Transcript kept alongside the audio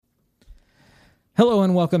Hello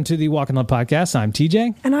and welcome to the Walk in Love podcast. I'm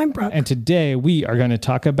TJ. And I'm Brooke. And today we are going to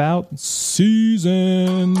talk about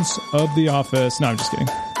seasons of The Office. No, I'm just kidding.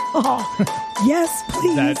 Oh, yes,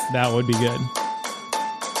 please. That would be good.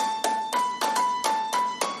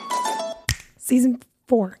 Season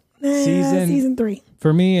 4. Season 3.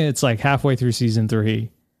 For me, it's like halfway through season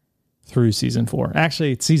 3 through season 4.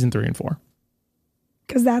 Actually, it's season 3 and 4.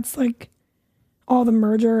 Because that's like all the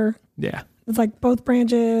merger. Yeah. It's like both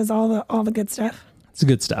branches, all the good stuff. It's the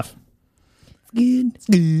good stuff. It's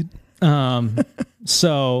good.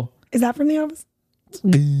 So. Is that from The Office? It's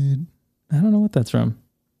good. I don't know what that's from.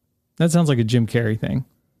 That sounds like a Jim Carrey thing.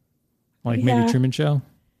 Like maybe Truman Show.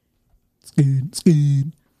 It's good. It's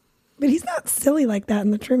good. But he's not silly like that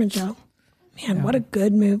in the Truman Show. Man, What a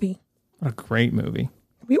good movie. What a great movie.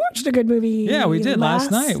 We watched a good movie. Yeah, we did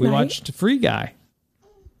last night. We watched Free Guy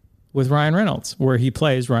with Ryan Reynolds, where he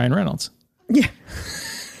plays Ryan Reynolds. Yeah.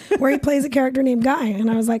 Where he plays a character named Guy.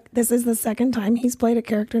 And I was like, this is the second time he's played a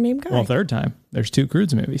character named Guy. Well, third time. There's 2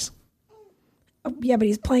 Croods movies. Oh, yeah, but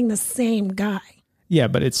he's playing the same guy. Yeah,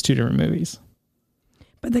 but it's 2 different movies.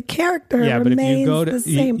 But the character remains the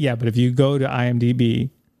same. Yeah, but if you go to IMDb,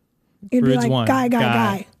 you'd be Croods like, 1,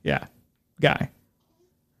 Guy. Yeah, Guy.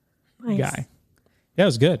 Nice. Guy. Yeah, it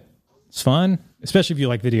was good. It's fun, especially if you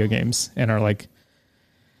like video games and are like,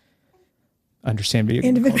 understand video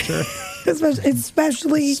game culture.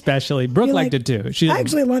 Especially Brooke liked it too. I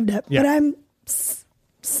actually loved it, but I'm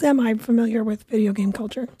semi-familiar with video game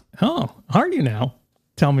culture. Oh, are you now?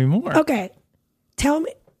 Tell me more. Okay. Tell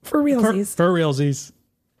me, for realsies. For realsies.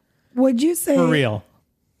 Would you say for real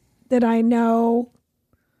that I know,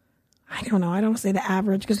 I don't know. I don't say the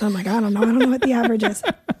average because I'm like, I don't know what the average is.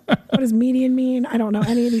 What does median mean? I don't know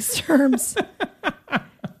any of these terms.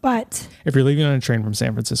 But if you're leaving on a train from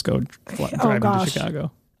San Francisco, driving to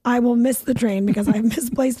Chicago, I will miss the train because I've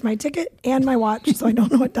misplaced my ticket and my watch, so I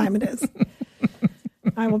don't know what time it is.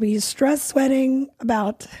 I will be stress sweating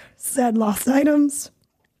about said lost items.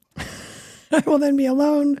 I will then be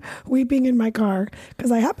alone, weeping in my car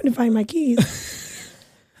because I happen to find my keys.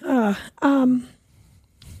 What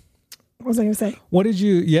was I going to say? What did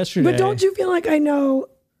you yesterday? But don't you feel like I know?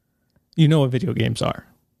 You know what video games are?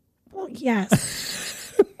 Well, yes.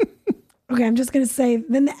 Okay, I'm just going to say,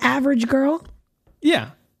 then the average girl?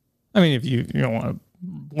 Yeah. I mean, if you don't want to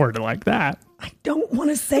word it like that. I don't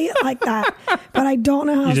want to say it like that, but I don't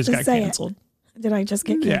know how you just to got say canceled. It. Did I just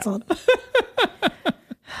get canceled? Yeah.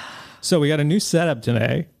 So we got a new setup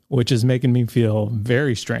today, which is making me feel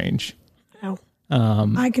very strange. Oh.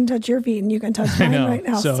 I can touch your feet and you can touch mine right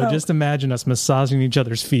now. So just imagine us massaging each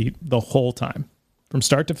other's feet the whole time from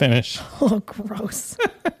start to finish. Oh, gross.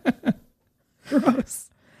 Gross.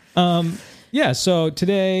 Yeah, so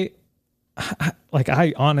today,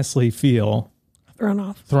 I honestly feel thrown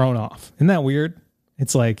off. Isn't that weird?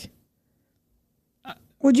 It's like,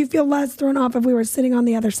 would you feel less thrown off if we were sitting on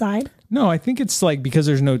the other side? No, I think it's like because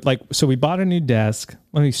there's no so we bought a new desk.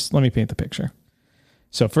 Let me paint the picture.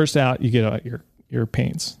 So first out, you get your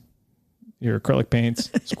paints, your acrylic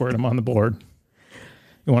paints, squirt them on the board.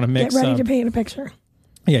 You want to mix. Get ready to paint a picture.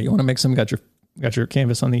 Yeah, you want to mix them. Got your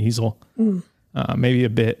canvas on the easel. Maybe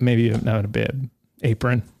not a bib,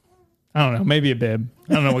 apron. I don't know. Maybe a bib.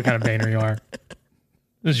 I don't know what kind of painter you are.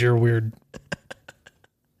 This is your weird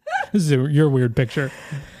picture.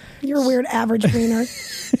 You're a weird average painter.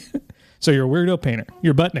 So you're a weirdo painter.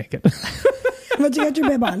 You're butt naked. But you got your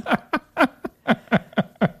bib on.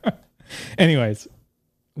 Anyways,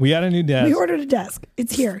 we got a new desk. We ordered a desk.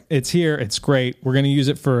 It's here. It's great. We're going to use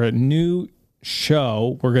it for a new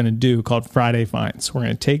show we're going to do called Friday Finds. We're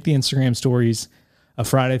going to take the Instagram stories of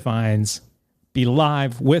Friday Finds, be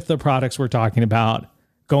live with the products we're talking about,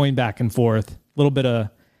 going back and forth. A little bit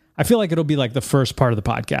of, I feel like it'll be like the first part of the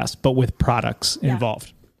podcast, but with products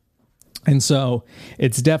involved. And so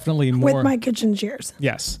it's definitely more with my kitchen shears.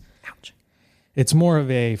 Yes. Ouch. It's more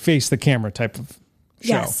of a face the camera type of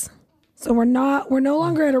show. Yes. So we're no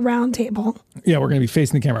longer at a round table. Yeah, we're going to be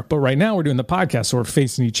facing the camera. But right now we're doing the podcast, so we're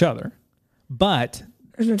facing each other. But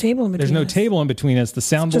there's no table in between. There's no table in between us. The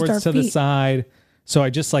soundboard's to the side. So I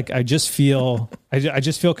just feel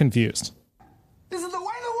confused. This is the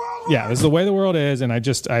way the world is. Yeah, this is the way the world is, and I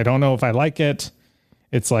don't know if I like it.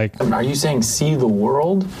 It's like, are you saying see the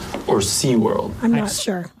world or see world? I'm not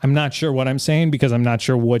sure. I'm not sure what I'm saying because I'm not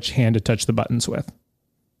sure which hand to touch the buttons with.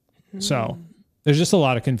 So there's just a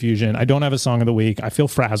lot of confusion. I don't have a song of the week. I feel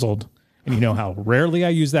frazzled, and you know how rarely I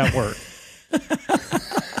use that word.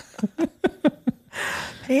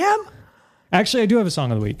 Pam? Actually, I do have a song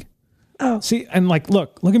of the week. Oh. See, and look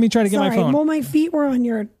at me try to get my phone. Well, my feet were on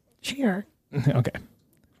your chair. Okay.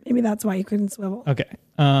 Maybe that's why you couldn't swivel. Okay.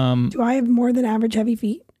 Do I have more than average heavy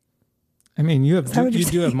feet? I mean, you that what do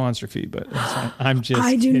you're have saying? monster feet, but I'm just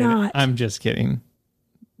I do kidding. not. I'm just kidding.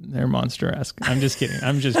 They're monster-esque. I'm just kidding.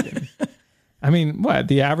 I'm just kidding. I mean, what?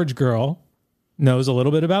 The average girl knows a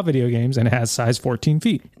little bit about video games and has size 14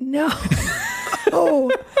 feet. No.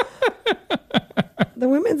 Oh. The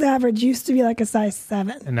women's average used to be like a size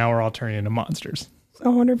 7. And now we're all turning into monsters. So I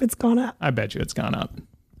wonder if it's gone up. I bet you it's gone up.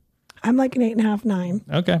 I'm like an 8.5, 9.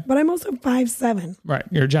 Okay. But I'm also 5'7". Right.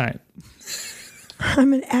 You're a giant.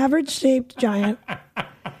 I'm an average shaped giant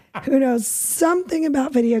who knows something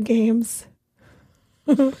about video games.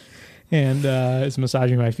 And is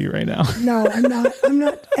massaging my feet right now. No, I'm not. I'm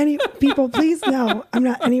not any people. Please, no. I'm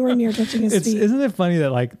not anywhere near touching his feet. Isn't it funny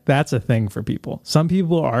that like that's a thing for people? Some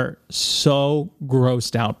people are so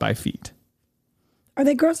grossed out by feet. Are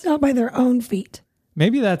they grossed out by their own feet?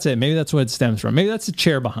 Maybe that's it. Maybe that's what it stems from. Maybe that's the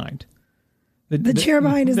chair behind. The chair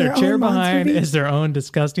behind is their chair own monster behind feet? is their own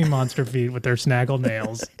disgusting monster feet with their snaggled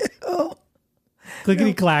nails. Oh,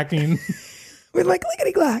 Clickety clacking. with like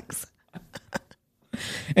lickety clacks.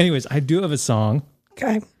 Anyways, I do have a song.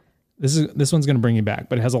 Okay. This one's going to bring you back,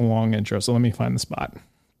 but it has a long intro. So let me find the spot.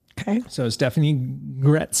 Okay. So Stephanie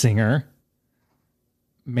Gretzinger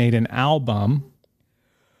made an album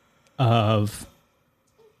of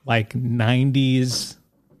like 90s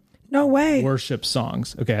No way. worship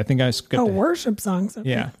songs. Okay, I think I skipped. Oh, worship songs. Okay.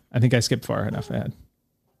 Yeah, I think I skipped far enough ahead.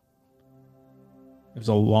 It was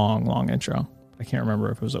a long, long intro. I can't remember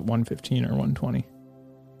if it was at 115 or 120.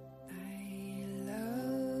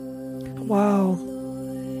 Wow.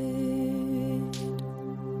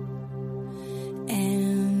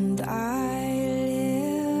 And I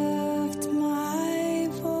lift my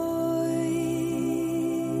voice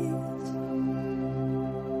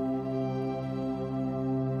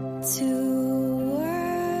to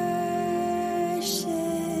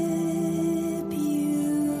worship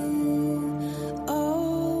you,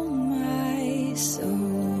 oh my soul,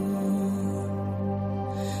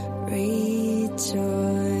 rejoice.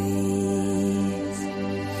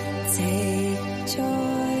 Take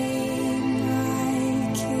joy,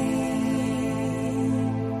 my King,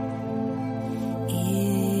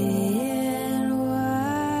 in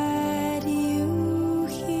what you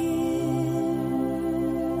hear.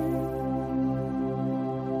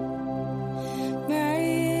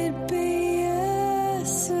 May it be a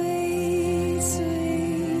sweet,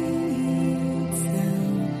 sweet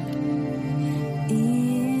sound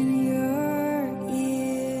in your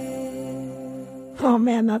ear. Oh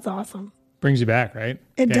man, that's awesome. Brings you back, right?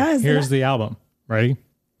 It does. Here's the album. Ready?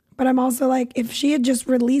 But I'm also like, if she had just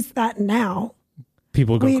released that now,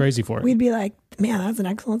 People go crazy for it. We'd be like, man, that's an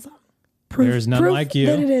excellent song. There's none like you.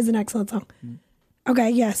 That it is an excellent song. Okay,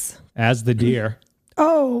 yes. As the deer.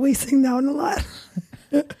 Oh, we sing that one a lot.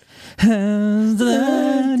 As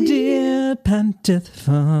the deer panteth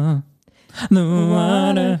for the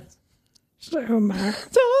water. Schumer.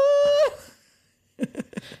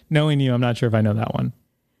 Knowing you, I'm not sure if I know that one.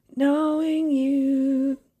 Knowing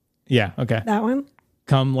you. Yeah, okay. That one?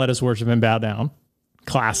 Come, let us worship and bow down.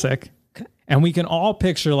 Classic. Okay. And we can all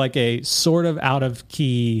picture like a sort of out of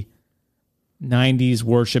key 90s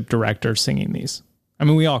worship director singing these. I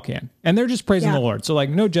mean, we all can. And they're just praising Yeah. the Lord. So like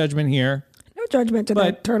no judgment here. No judgment to the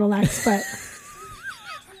But- turtlenecks, but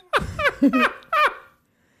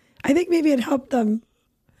I think maybe it helped them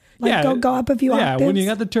like go up a few Yeah, octaves. when you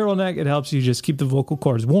got the turtleneck, it helps you just keep the vocal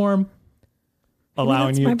cords warm. Allowing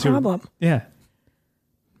that's you my to problem. Yeah.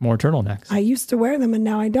 More turtlenecks. I used to wear them and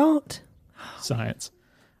now I don't. Science.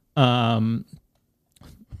 I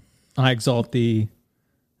exalt thee,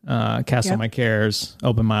 cast all Yep. my cares,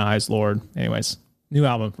 open my eyes, Lord. Anyways, new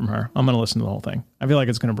album from her. I'm going to listen to the whole thing. I feel like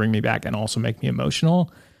it's going to bring me back and also make me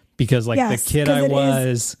emotional because like Yes, the kid 'cause I it is-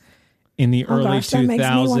 was in the Oh early gosh, that makes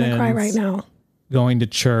me want to cry 2000s, right now. going to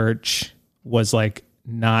church was like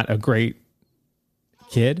not a great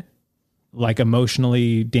kid, like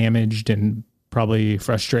emotionally damaged and probably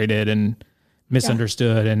frustrated and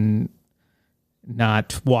misunderstood and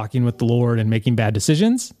not walking with the Lord and making bad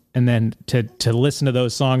decisions. And then to listen to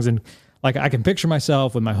those songs and like I can picture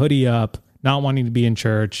myself with my hoodie up, not wanting to be in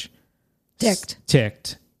church,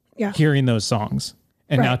 ticked, Yeah. hearing those songs.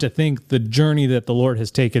 And now Right. to think the journey that the Lord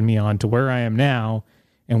has taken me on to where I am now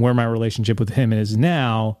and where my relationship with him is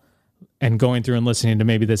now and going through and listening to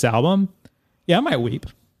maybe this album. Yeah, I might weep.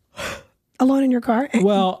 Alone in your car?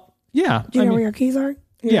 Well, yeah. Do you I know mean, where your keys are?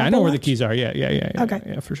 Your yeah, I know Apple where the Watch? keys are. Yeah. Okay.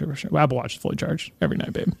 Yeah, for sure. Well, Apple Watch is fully charged every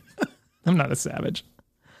night, babe. I'm not a savage.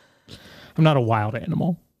 I'm not a wild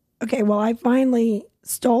animal. Okay, well, I finally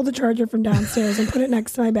stole the charger from downstairs and put it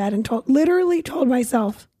next to my bed and literally told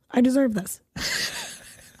myself, I deserve this.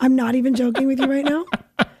 I'm not even joking with you right now.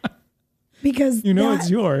 because it's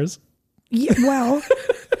yours. Yeah, well,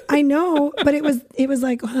 I know, but it was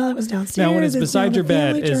like, well, it was downstairs. Now, when it's beside on your the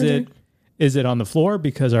bed, family charger. is it on the floor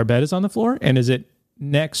because our bed is on the floor, and is it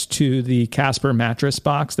next to the Casper mattress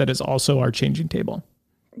box that is also our changing table?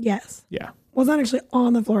 Yes. Yeah. Well, it's not actually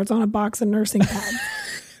on the floor. It's on a box of nursing pads.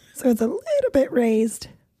 So it's a little bit raised.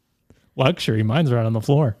 Luxury. Mine's right on the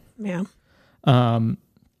floor. Yeah.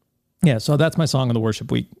 Yeah. So that's my song of the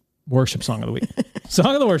worship week. Worship song of the week.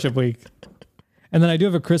 Song of the worship week. And then I do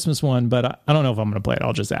have a Christmas one, but I don't know if I'm going to play it.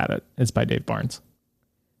 I'll just add it. It's by Dave Barnes.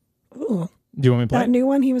 Ooh. Do you want me to play That it? new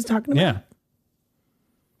one he was talking about? Yeah.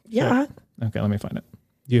 Yeah. Sure. Okay, let me find it.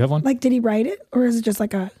 Do you have one? Like, did he write it? Or is it just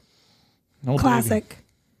like a Oh, classic?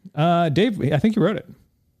 baby. Dave, I think he wrote it.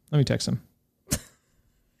 Let me text him.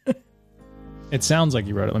 It sounds like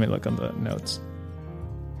he wrote it. Let me look on the notes.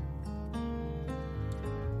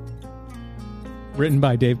 Written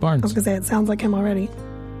by Dave I was Barnes. going to say, it sounds like him already.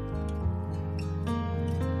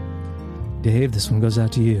 Dave, this one goes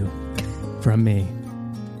out to you. From me.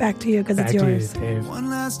 Back to you because it's Back to yours. you, Dave. One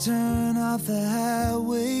last turn off the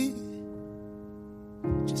highway,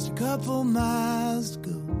 just a couple miles to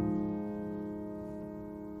go.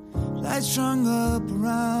 Lights strung up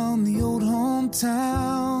around the old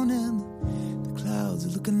hometown, and the clouds are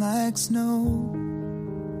looking like snow.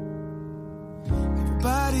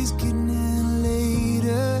 Everybody's getting in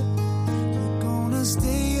later. We're gonna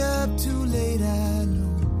stay up too late, I know.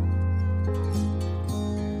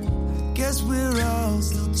 Guess we're all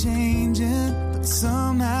still changing, but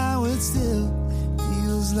somehow it still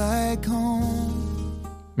feels like home.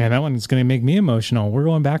 Man, that one's going to make me emotional. We're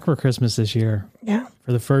going back for Christmas this year Yeah.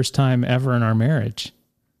 for the first time ever in our marriage.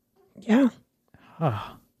 Yeah.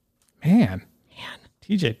 Man.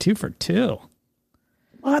 TJ, 2 for 2.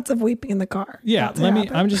 Lots of weeping in the car. Yeah, About to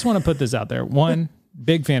happen. I just want to put this out there. One,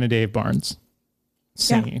 big fan of Dave Barnes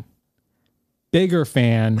singing. Bigger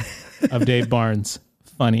fan of Dave Barnes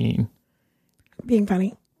funnying. Being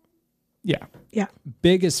funny. Yeah. Yeah.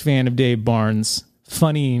 Biggest fan of Dave Barnes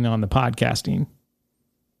funnying on the podcasting.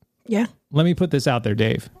 Yeah. Let me put this out there,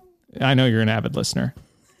 Dave. I know you're an avid listener.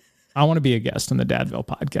 I want to be a guest on the Dadville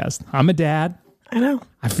podcast. I'm a dad. I know.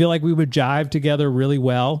 I feel like we would jive together really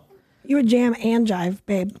well. You would jam and jive,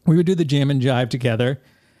 babe. We would do the jam and jive together.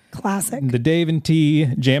 Classic. The Dave and T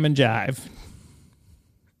jam and jive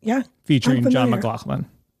Yeah. featuring I'm John familiar. McLaughlin.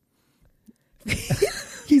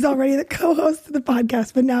 He's already the co-host of the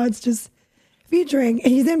podcast, but now it's just featuring,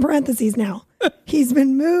 and he's in parentheses now. He's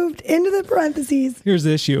been moved into the parentheses. Here's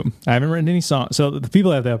the issue. I haven't written any songs. So the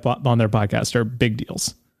people that have on their podcast are big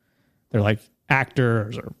deals. They're like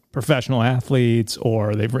actors or professional athletes,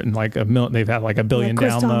 or they've written like they've had like 1 billion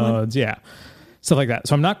Chris Tomlin. downloads. Yeah. Stuff like that.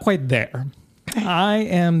 So I'm not quite there. I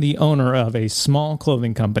am the owner of a small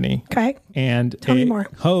clothing company Okay. and Tell me a more.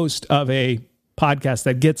 host of a podcast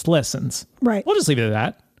that gets listens. Right. We'll just leave it at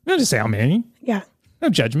that. We don't just say how many. Yeah. No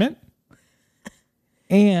judgment.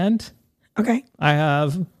 And Okay. I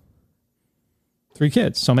have 3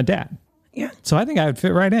 kids, so I'm a dad. Yeah. So I think I would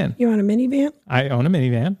fit right in. You want a minivan? I own a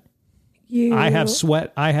minivan. You I have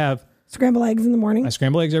sweat. I scramble eggs in the morning.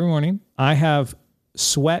 scramble eggs every morning. I have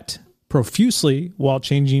sweat profusely while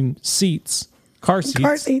changing car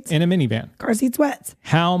seats in a minivan. Car seat sweats.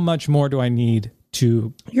 How much more do I need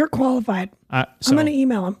to You're qualified. so I'm going to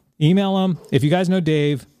email him. email him? If you guys know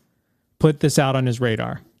Dave, put this out on his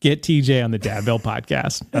radar. Get TJ on the Dadville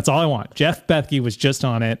podcast. That's all I want. Jeff Bethke was just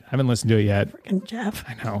on it. I haven't listened to it yet. Freaking Jeff.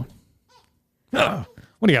 I know. Ugh.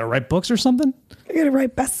 What, do you got to write books or something? You're going to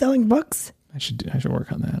write best-selling books. I should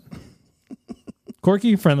work on that.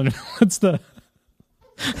 Corky friendly. What's the?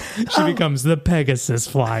 She becomes the Pegasus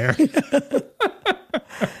flyer.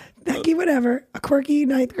 Becky, whatever. A quirky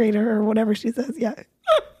 9th grader or whatever she says. Yeah.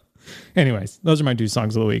 Anyways, those are my 2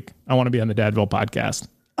 songs of the week. I want to be on the Dadville podcast.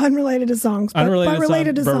 Unrelated to songs. But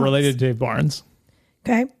related to but songs. related to Dave Barnes.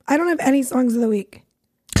 Okay. I don't have any songs of the week.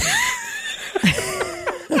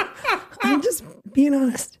 I'm just being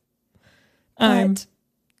honest. I'm But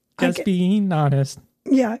I just get- being honest.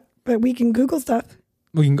 Yeah, but we can Google stuff.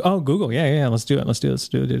 We can. Oh, Google. Yeah. Let's do it. Let's do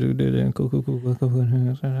it. Cool.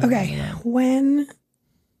 Okay.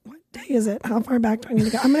 What day is it? How far back do I need to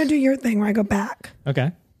go? I'm going to do your thing where I go back.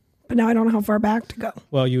 Okay. But now I don't know how far back to go.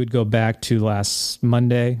 Well, you would go back to last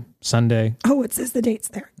Monday, Sunday. Oh, it says the dates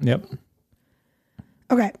there. Yep.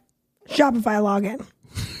 Okay. Shopify login.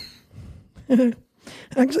 I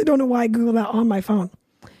actually don't know why I Googled that on my phone.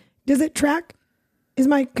 Does it track? Is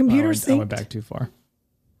my computer I synced? went back too far.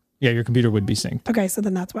 Yeah, your computer would be synced. Okay, so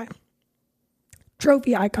then that's why.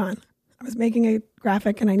 Trophy icon. I was making a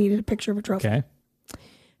graphic and I needed a picture of a trophy. Okay.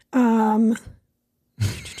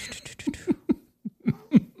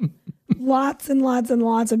 lots and lots and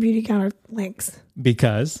lots of beauty counter links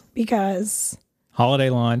because holiday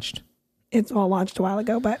launched. it's all launched a while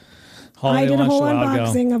ago, but Holiday I did a launched whole while ago.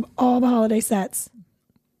 unboxing of all the holiday sets.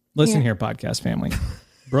 Listen Yeah. here, podcast family.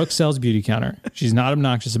 Brooke sells Beauty Counter. She's not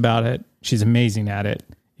obnoxious about it. She's amazing at it.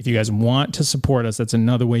 If you guys want to support us, that's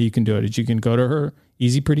another way you can do it. Is you can go to her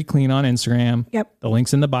Easy Pretty Clean on Instagram. Yep. The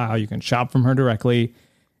link's in the bio. You can shop from her directly.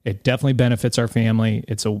 It definitely benefits our family.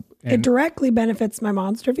 It directly benefits my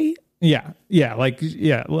monster feet.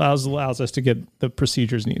 allows us to get the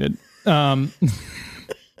procedures needed.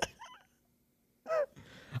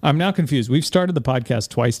 I'm now confused. We've started the podcast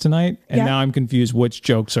twice tonight, and Yeah. now I'm confused which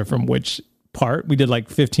jokes are from which part. We did like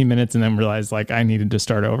 15 minutes and then realized like I needed to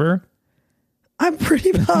start over. I'm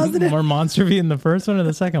pretty positive. More monster feet in the first one or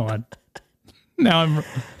the second one. Now I'm I I'm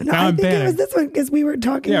think it was panicked. this one because we were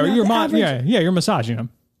talking about You're the average. you're massaging them.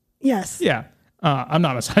 Yes. Yeah. I'm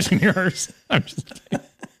not massaging yours. I'm just kidding.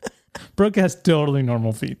 Brooke has totally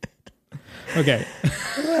normal feet. Okay.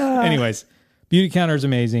 Anyways, Beauty Counter is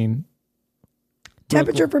amazing.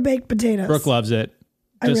 Temperature for baked potatoes. Brooke loves it.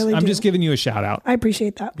 I really I'm do. just giving you a shout out I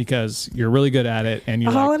appreciate that. because you're really good at it and The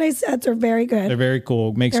you're like, holiday sets are very good. they're very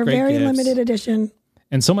cool. Makes They're great very gifts. limited edition.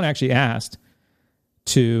 And someone actually asked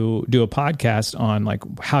to do a podcast on like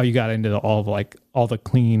how you got into all the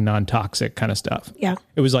clean, non-toxic kind of stuff. Yeah.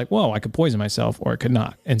 It was like, whoa, I could poison myself or I could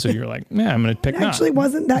not. And so you're like, yeah, I'm going to pick It not. actually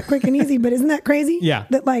wasn't that quick and easy, but isn't that crazy? Yeah.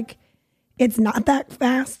 That like it's not that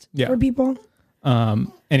fast Yeah. for people.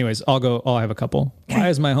 Anyways, I'll have a couple. Why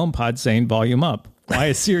is my HomePod saying volume up? Why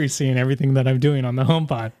is Siri seeing everything that I'm doing on the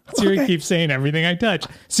HomePod? Siri Okay. keeps saying everything I touch.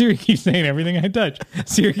 Siri keeps saying everything I touch.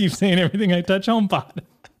 Siri keeps saying everything I touch HomePod.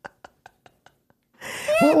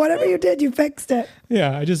 Well, whatever you did, you fixed it.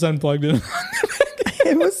 Yeah, I just unplugged it.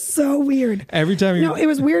 It was so weird. Every time you No, it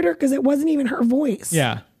was weirder because it wasn't even her voice.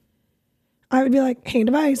 Yeah. I would be like, hey,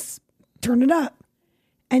 device, turn it up.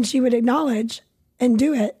 And she would acknowledge and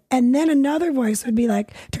do it. And then another voice would be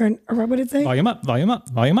like, turn, or what would it say? Volume up, volume up,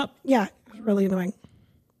 volume up. Yeah, it was really annoying.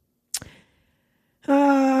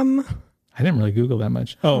 I didn't really Google that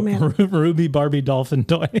much. Oh, man. Ruby Barbie dolphin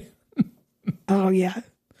toy. Oh, yeah.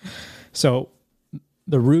 So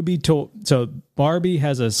the so Barbie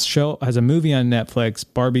has a movie on Netflix,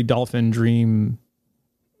 Barbie Dolphin Dream.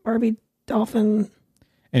 Barbie dolphin.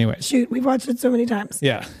 Anyways, Shoot, we've watched it so many times.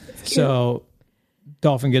 yeah. So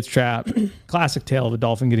dolphin gets trapped. Classic tale of a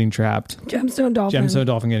dolphin getting trapped. Gemstone dolphin. Gemstone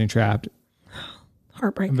dolphin getting trapped.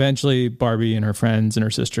 Heartbreak. Eventually, Barbie and her friends and her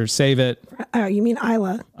sisters save it. Oh, you mean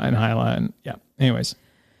Isla? And Hyla and yeah. Anyways,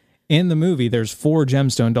 in the movie, there's 4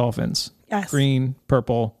 gemstone dolphins. Yes. Green,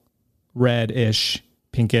 purple, red-ish,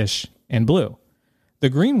 pinkish, and blue. The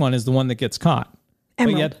green one is the one that gets caught.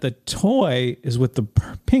 Emerald. But yet the toy is with the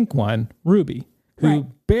pink one, Ruby, who Right.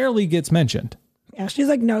 barely gets mentioned. Yeah, she's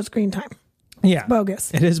like no screen time. Yeah.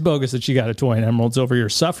 Bogus. It is bogus that she got a toy in Emeralds over your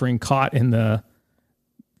suffering caught in the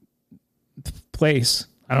place.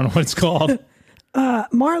 I don't know what it's called.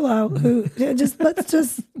 Marlo, who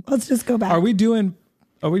let's just go back. Are we doing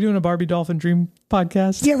a Barbie Dolphin Dream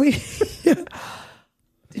podcast? Yeah, we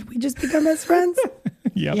did we just become best friends?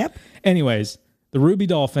 Yep. Anyways, the Ruby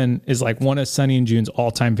Dolphin is like one of Sunny and June's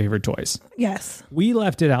all-time favorite toys. Yes. We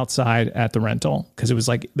left it outside at the rental because it was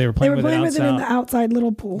like they were They playing, were playing with it it in outside. the outside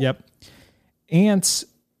little pool. Yep. Ants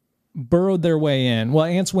burrowed their way in. Well,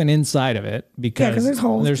 ants went inside of it because 'cause there's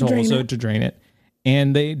holes to drain it. to drain it.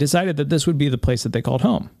 And they decided that this would be the place that they called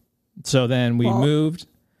home. So then we moved.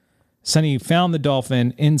 Sunny found the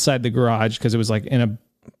dolphin inside the garage because it was like in a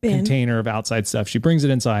Bin. container of outside stuff. She brings it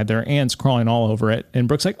inside. There are ants crawling all over it. And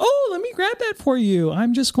Brooke's like, oh, let me grab that for you.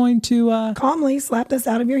 I'm just going to... Calmly slap this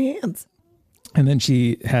out of your hands. And then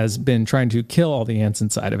she has been trying to kill all the ants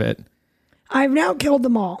inside of it. I've now killed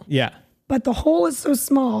them all, Yeah. but the hole is so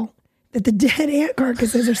small that the dead ant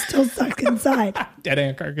carcasses are still stuck inside. Dead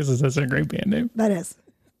Ant Carcasses. That's a great band name. That's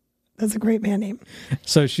a great band name.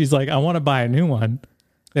 So she's like, I want to buy a new one.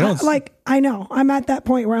 They don't I know. I'm at that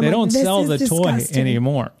point where I'm they like, don't this sell is the disgusting. toy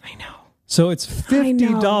anymore. I know. So it's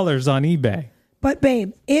 $50 on eBay. But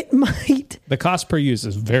babe, it might. The cost per use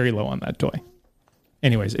is very low on that toy.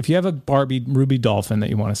 Anyways, if you have a Barbie Ruby Dolphin that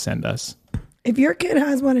you want to send us, If your kid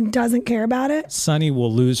has one and doesn't care about it, Sunny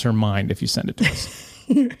will lose her mind if you send it to us.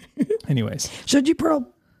 Anyways. should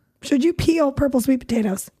you peel purple sweet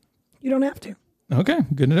potatoes? You don't have to. Okay,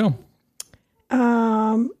 good to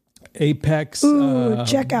know. Apex.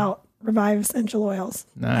 Check out Revive Essential Oils.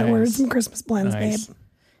 I Nice. ordered some Christmas blends, Nice. babe.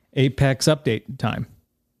 Apex update time.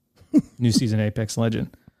 New season Apex Legend.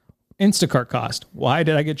 Instacart cost. Why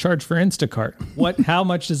did I get charged for Instacart? How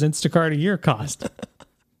much does Instacart a year cost?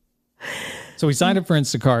 So we signed up for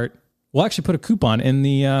Instacart. We'll actually put a coupon in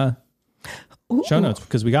the show notes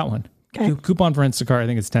because we got one. Okay. Coupon for Instacart. I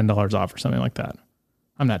think it's $10 off or something like that.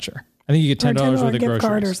 I'm not sure. I think you get Or $10 worth of gift card or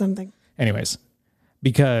groceries. something. Anyways,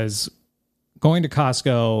 because going to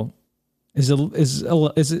Costco is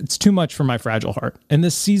it's too much for my fragile heart. And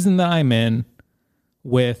this season that I'm in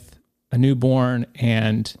with a newborn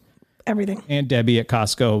and Everything. Aunt Debbie at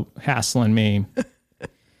Costco hassling me.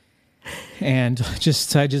 And I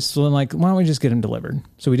just feel like, why don't we just get them delivered?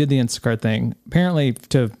 So we did the Instacart thing. Apparently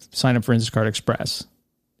to sign up for Instacart Express,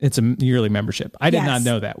 it's a yearly membership. I did not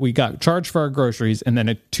know that. We got charged for our groceries, and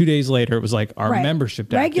then 2 days later, it was like our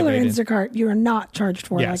membership Regular activated. Instacart, you are not charged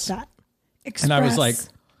for Yes. like that. Express, And I was like,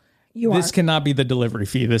 you this are. cannot be the delivery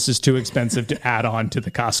fee. This is too expensive to add on to the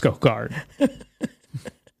Costco card.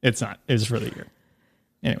 It's not. It's for the year.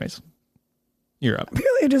 Anyways, you're up.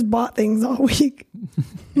 Apparently I just bought things all week.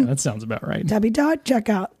 Yeah, that sounds about right. Debbie Todd,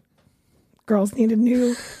 checkout. Girls need a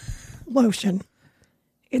new lotion.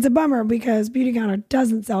 It's a bummer because Beauty Counter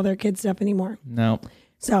doesn't sell their kids stuff anymore. No.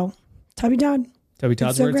 So, Tubby Todd. Toby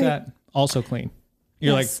Todd's so where it's great. at. Also clean.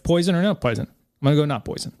 You're Yes. like, poison or no poison? I'm going to go not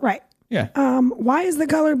poison. Right. Yeah. Why is the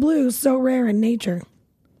color blue so rare in nature?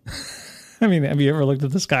 I mean, have you ever looked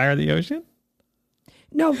at the sky or the ocean?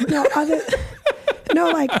 No,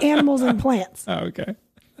 like animals and plants. Oh, okay.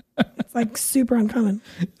 It's like super uncommon.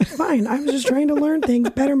 Fine. I was just trying to learn things,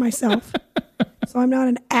 better myself. So I'm not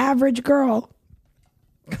an average girl.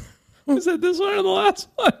 Was that this one or the last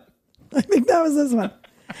one? I think that was this one.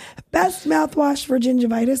 Best mouthwash for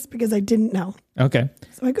gingivitis because I didn't know. Okay.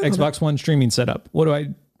 So I Googled Xbox One streaming setup. What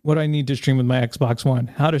do I need to stream with my Xbox One?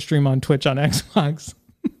 How to stream on Twitch on Xbox.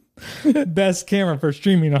 Best camera for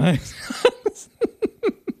streaming on Xbox.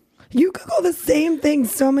 You Google the same thing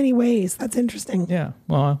so many ways. That's interesting. Yeah.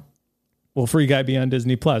 Well, will Free Guy be on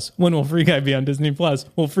Disney Plus? When will Free Guy be on Disney Plus?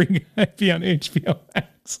 Will Free Guy be on HBO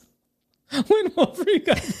Max? When will Free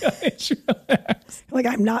Guy be on HBO Max? Like,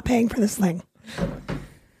 I'm not paying for this thing.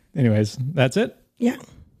 Anyways, that's it. Yeah.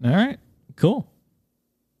 All right. Cool.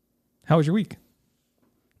 How was your week?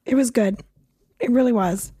 It was good. It really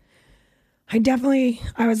was. I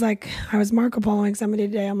was Marco Poloing somebody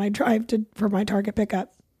today on my drive for my Target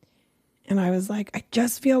pickup. And I was like, I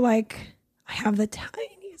just feel like I have the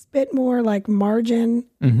tiniest bit more like margin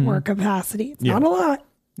or capacity. It's not a lot.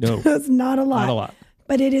 No. It's not a lot. Not a lot.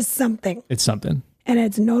 But it is something. It's something. And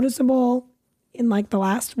it's noticeable in like the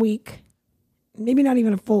last week, maybe not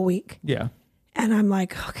even a full week. Yeah. And I'm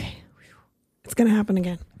like, okay, it's going to happen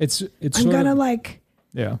again. It's I'm sort going to of, like,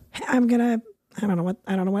 yeah. I don't know what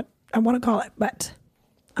I want to call it, but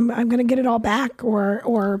I'm going to get it all back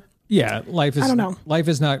or Yeah, life is. I don't know. Life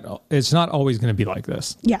is not. It's not always going to be like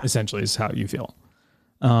this. Yeah. essentially is how you feel.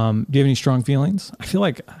 Do you have any strong feelings? I feel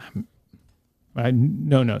like I had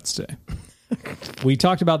no notes today. We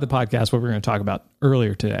talked about the podcast, what we're going to talk about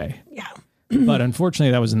earlier today, yeah, but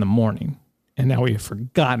unfortunately, that was in the morning, and now we have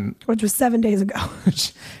forgotten. which was 7 days ago.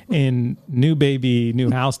 Which in new baby,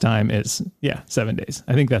 new house time is 7 days.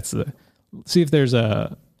 I think that's the. See if there's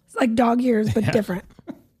a. It's like dog years, but different.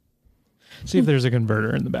 See if there's a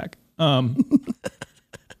converter in the back.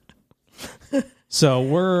 So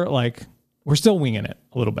we're still winging it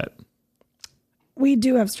a little bit. We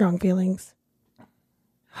do have strong feelings.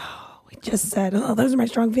 We just said, oh, those are my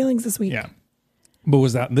strong feelings this week. Yeah. But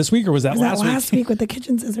was that this week or was that Was that last last week with the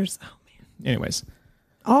kitchen scissors? Oh man. Anyways,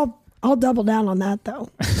 I'll double down on that though.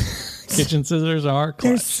 kitchen scissors are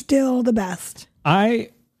They're clutch. still the best. I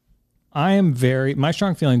am my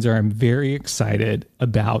strong feelings are I'm very excited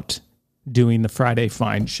about doing the Friday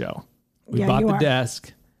Find show. We Yeah, bought you the are.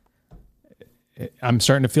 desk. I'm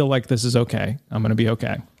starting to feel like this is okay. I'm going to be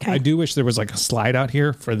okay. Okay. I do wish there was like a slide out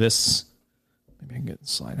here for this. Maybe I can get the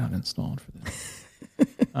slide out installed for this.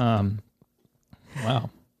 Wow.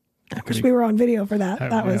 I wish we were on video for that. Yeah,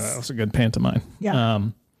 That that was a good pantomime. Yeah.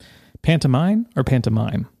 Pantomime or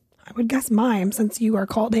pantomime? I would guess mime since you are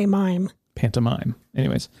called a mime. Pantomime.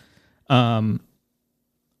 Anyways, I'm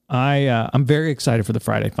very excited for the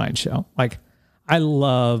Friday Find show. Like, I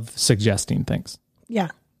love suggesting things. Yeah.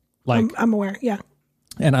 Like, I'm aware. Yeah.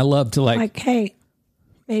 and I love to Like, hey,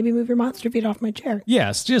 maybe move your monster feet off my chair.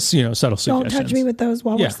 yes, just subtle Don't suggestions. touch me with those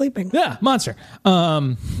while Yeah. we're sleeping. Yeah, monster.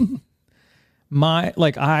 My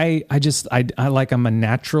like I like I'm a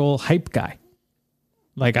natural hype guy.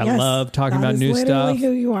 Like I Yes, love talking that about is new literally stuff.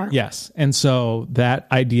 who you are. Yes. And so that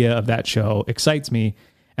idea of that show excites me.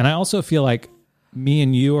 And I also feel like me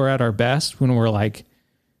and you are at our best when we're like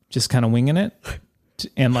just kind of winging it.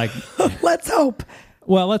 And like, Let's hope.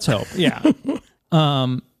 well, let's hope. Yeah.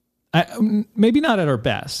 Maybe not at our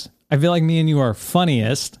best. I feel like me and you are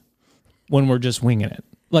funniest when we're just winging it.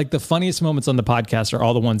 Like the funniest moments on the podcast are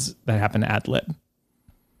all the ones that happen ad lib.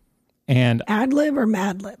 And Ad lib or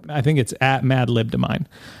Mad Lib? I think it's at Mad Lib to Mime.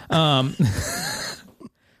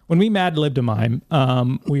 When we Mad Lib to Mime,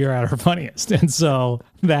 we are at our funniest. And so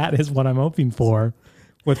that is what I'm hoping for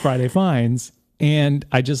with Friday Finds. And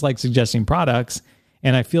I just like suggesting products.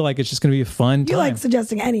 And I feel like it's just going to be a fun time. You like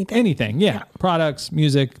suggesting anything. Anything. Yeah. Products,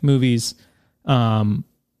 music, movies.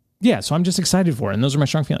 Yeah. So I'm just excited for it. And those are my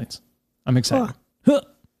strong feelings. I'm excited. Huh.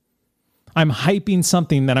 I'm hyping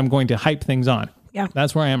something that I'm going to hype things on. Yeah.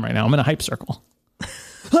 That's where I am right now. I'm in a hype circle.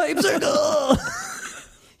 Hype circle.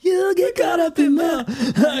 You'll get caught up in my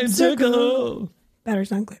hype circle. Better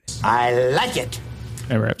sound clear. I like it.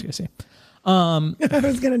 Never have to see. I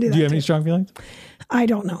was going to do that. Do you have too. any strong feelings? I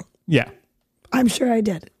don't know. Yeah. I'm sure I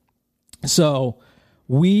did. So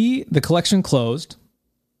the collection closed.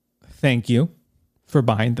 Thank you for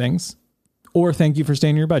buying things, or thank you for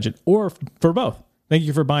staying in your budget, or for both. Thank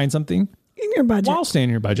you for buying something In your budget. while staying in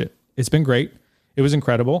your budget. It's been great. It was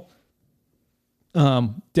incredible.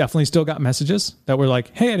 Definitely still got messages that were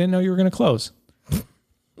like, hey, I didn't know you were going to close.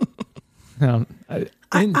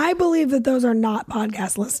 I believe that those are not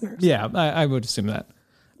podcast listeners. Yeah, I would assume that.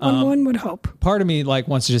 One would hope. Part of me like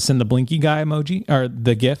wants to just send the blinky guy emoji or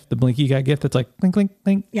the GIF, the blinky guy GIF that's like clink, clink,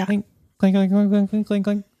 clink, Yeah. clink, clink, clink, clink, clink, clink, clink,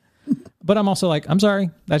 clink. But I'm also like, I'm sorry.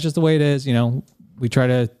 That's just the way it is. You know, we try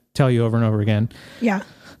to tell you over and over again. Yeah.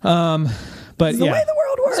 But It's the yeah, way the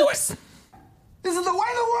world works. This is the way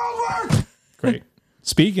the world works. great.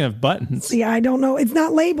 Speaking of buttons, Yeah, I don't know. It's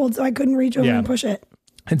not labeled, so I couldn't reach over Yeah. and push it.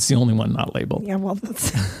 it's the only one not labeled. Yeah, well,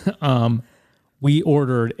 that's We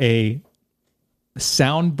ordered a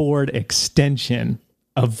soundboard extension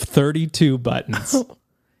of 32 buttons.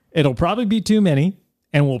 It'll probably be too many.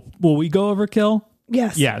 And will we go overkill?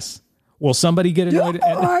 yes. Yes. Will somebody get annoyed?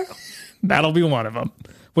 Or- That'll be one of them,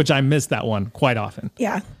 which I miss that one quite often.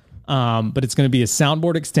 yeah. But it's going to be a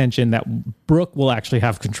soundboard extension that Brooke will actually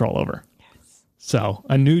have control over. Yes. So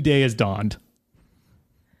a new day has dawned.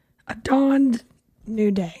 A dawned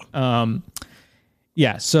new day.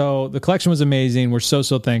 Yeah. So the collection was amazing. We're so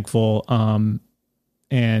thankful.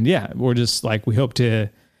 And yeah, we're just like, we hope to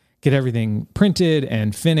get everything printed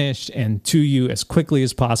and finished and to you as quickly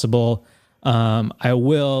as possible. I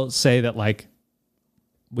will say that like,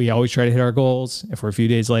 we always try to hit our goals. If we're a few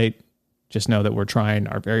days late, just know that we're trying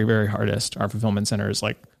our very, very hardest. Our fulfillment center is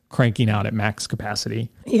like cranking out at max capacity.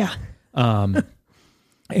 Yeah.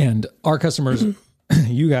 And our customers,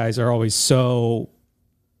 you guys are always so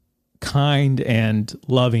kind and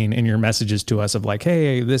loving in your messages to us of like,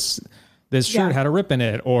 hey, this shirt Yeah. had a rip in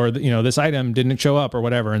it, or this item didn't show up or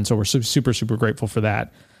whatever. And so we're super grateful for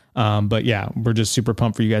that. But yeah, we're just super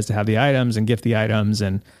pumped for you guys to have the items and gift the items.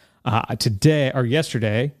 And today or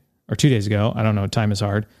yesterday or 2 days ago, I don't know, time is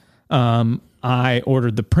hard. I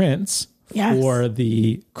ordered the prints Yes. for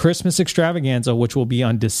the Christmas extravaganza, which will be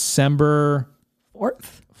on December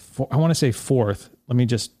 4th. I want to say 4th. Let me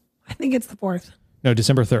just, I think it's the 4th. no,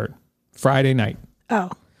 December 3rd, Friday night. Oh.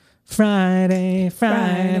 Friday.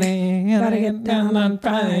 Gotta get down on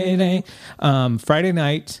Friday. Friday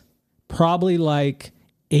night, probably like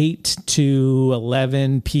 8 to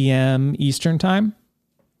 11 p.m. Eastern time,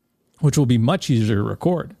 which will be much easier to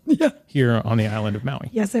record here on the island of Maui.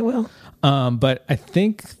 Yes, it will. But I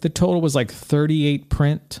think the total was like 38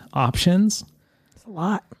 print options. It's a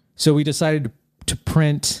lot. So we decided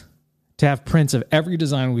to have prints of every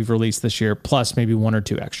design we've released this year, plus maybe one or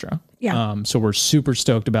two extra. Yeah. So we're super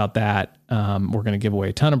stoked about that. We're going to give away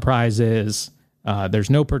a ton of prizes. There's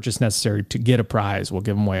no purchase necessary to get a prize. We'll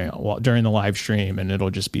give them away during the live stream, and it'll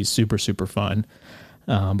just be super fun.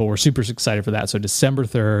 But we're super excited for that. So December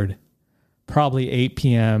 3rd, probably 8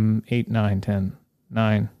 p.m., 8, 9, 10,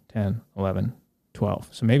 9, 10, 11, 12.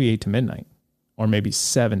 So maybe 8 to midnight, or maybe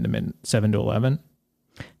 7 to 11.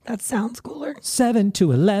 That sounds cooler. 7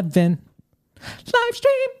 to 11 live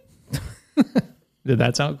stream. Did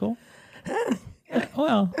that sound cool?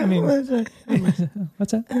 Well, I mean, what's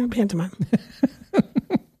that? Pantomime.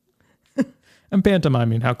 I'm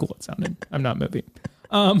pantomiming how cool it sounded. I'm not moving.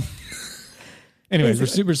 Anyways, we're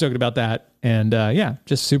super stoked about that. And yeah,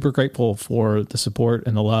 just super grateful for the support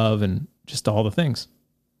and the love and just all the things.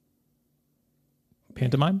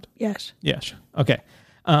 Pantomimed? Yes. Yes. Okay.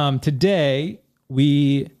 Today,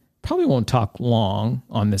 we probably won't talk long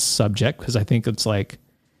on this subject because I think it's like,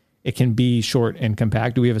 it can be short and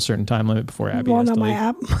compact. Do we have a certain time limit before Abby Well, has no, to my leave?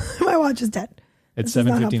 app, my watch is dead. It's This is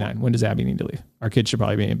not 7:59. helpful. When does Abby need to leave? Our kids should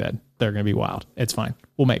probably be in bed. They're going to be wild. It's fine.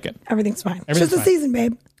 We'll make it. Everything's fine. It's Everything's just a fine. season,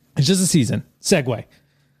 babe. It's just a season. Segue.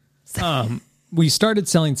 We started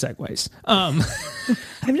selling Segways.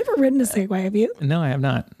 I've never ridden a Segway, have you? No, I have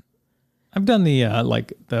not. I've done the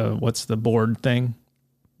what's the board thing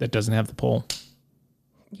that doesn't have the pole?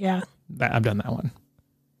 Yeah. I've done that one.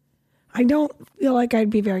 I don't feel like I'd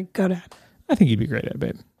be very good at it. I think you'd be great at it,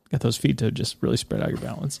 babe. Got those feet to just really spread out your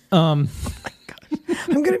balance. I'm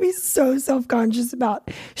going to be so self-conscious about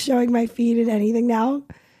showing my feet in anything now.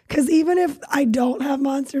 Because even if I don't have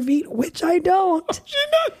monster feet, which I don't,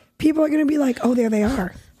 people are going to be like, oh, there they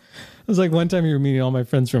are. It was like one time you were meeting all my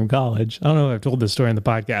friends from college. I don't know if I've told this story on the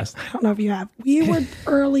podcast. I don't know if you have. We were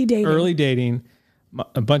early dating. Early dating.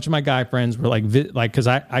 A bunch of my guy friends were like, because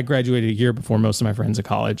I graduated a year before most of my friends at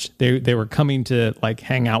college. They were coming to like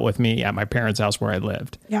hang out with me at my parents' house where I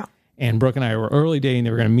lived. Yeah. And Brooke and I were early dating.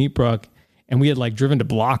 They were going to meet Brooke. And we had like driven to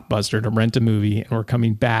Blockbuster to rent a movie, and we're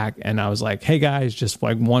coming back. And I was like, hey guys, just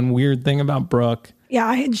like one weird thing about Brooke. Yeah,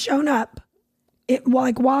 I had shown up.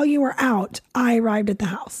 While you were out, I arrived at the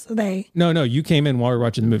house. So No, you came in while we were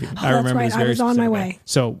watching the movie. I remember right. this very I was on my specifically. way.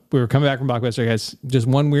 So we were coming back from Blockbuster, guys. Just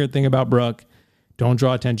one weird thing about Brooke. Don't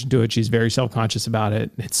draw attention to it. She's very self-conscious about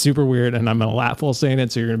it. It's super weird, and I'm going to laugh while saying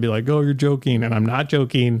it. So you're going to be like, oh, you're joking. And I'm not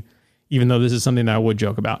joking, even though this is something that I would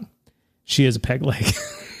joke about. She has a peg leg.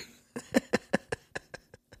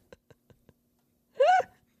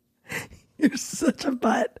 You're such a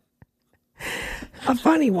butt. A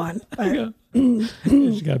funny one. But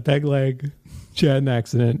She got a peg leg. She had an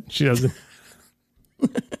accident. She doesn't.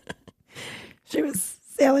 she was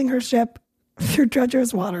sailing her ship through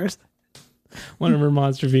treacherous waters. One of her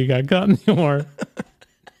monster feet got caught in the oar.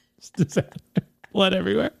 It's disaster. Blood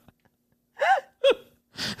everywhere.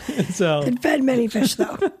 So It fed many fish,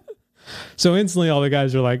 though. So instantly all the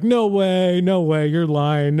guys are like, no way, you're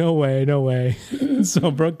lying, no way.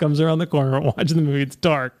 So Brooke comes around the corner watching the movie. It's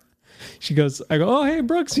dark. She goes, I go, oh, hey,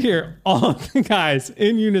 Brooke's here. All of the guys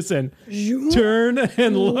in unison turn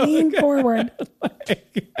and look. Lean forward.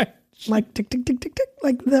 Like tick, tick, tick, tick, tick.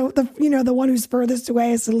 Like the one who's furthest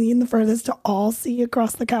away is to lean the furthest to all see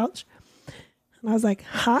across the couch. And I was like,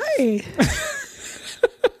 hi.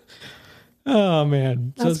 Oh,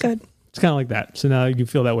 man. That's good. It's kind of like that. So now you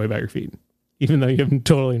feel that way about your feet, even though you have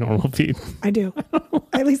totally normal feet. I do.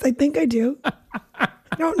 At least I think I do. I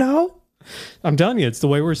don't know. I'm telling you, it's the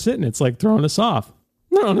way we're sitting. It's like throwing us off.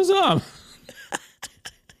 I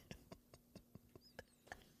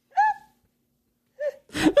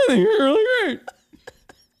think you're really great.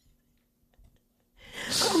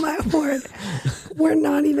 Oh, my word. We're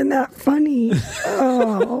not even that funny.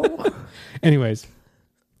 Oh. Anyways,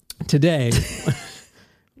 today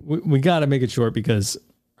we got to make it short because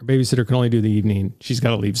our babysitter can only do the evening. She's got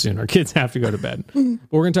to leave soon. Our kids have to go to bed. But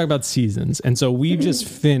we're going to talk about seasons. And so we've just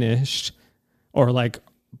finished, or like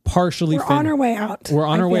partially We're on our way out. We're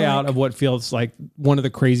on I our way feel out like. of what feels like one of the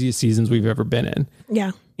craziest seasons we've ever been in.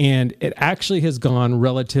 Yeah. And it actually has gone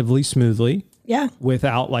relatively smoothly. Yeah.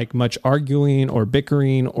 Without like much arguing or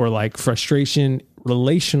bickering or like frustration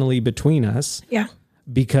relationally between us. Yeah.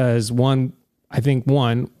 Because we're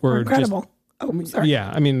We're incredible. Sorry.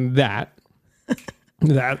 Yeah, I mean that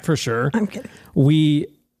for sure. I'm kidding. We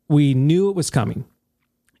knew it was coming.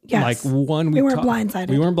 Yes. Like we weren't blindsided.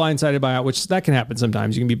 We weren't blindsided by it, which that can happen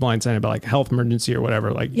sometimes. You can be blindsided by like a health emergency or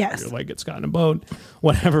whatever. Like yes. Your leg gets caught in a boat,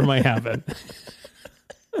 whatever might happen.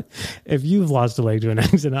 If you've lost a leg to an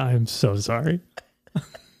accident, I am so sorry.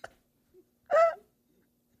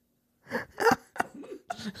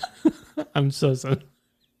 I'm so sorry.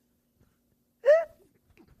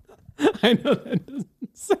 I know that doesn't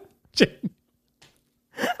sound genuine.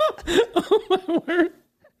 Oh my word.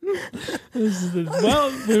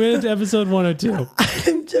 Well, we made it to episode 102.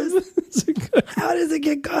 I'm just, how does it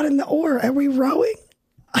get caught in the oar? Are we rowing?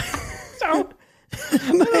 No.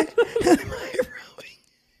 Am I rowing?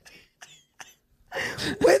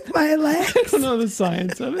 With my legs? I don't know the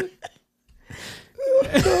science of it.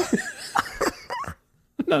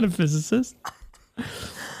 I'm not a physicist.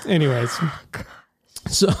 Anyways.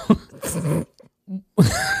 So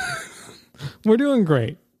we're doing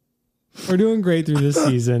great. We're doing great through this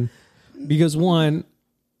season because one,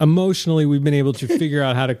 emotionally, we've been able to figure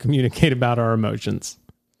out how to communicate about our emotions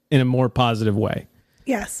in a more positive way.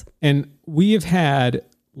 Yes. And we have had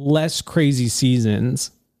less crazy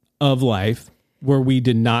seasons of life where we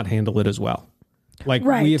did not handle it as well. Like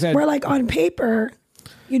Right. we have had, Where like on paper,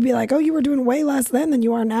 you'd be like, oh, you were doing way less then than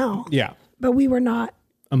you are now. yeah, But we were not.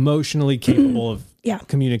 emotionally capable of Yeah.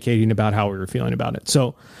 communicating about how we were feeling about it.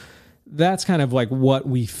 So that's kind of like what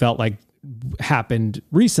we felt like happened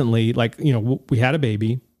recently. Like, you know, we had a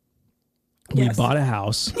baby, we Yes. bought a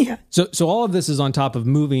house. Yeah. So all of this is on top of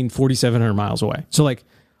moving 4,700 miles away. So like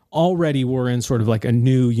already we're in sort of like a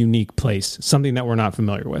new, unique place, something that we're not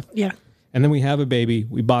familiar with. Yeah. And then we have a baby,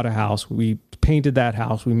 we bought a house, we painted that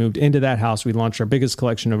house, we moved into that house, we launched our biggest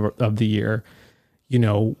collection of the year, you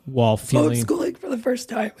know, while feeling Homeschooling for the first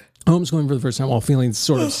time. Homeschooling for the first time while feeling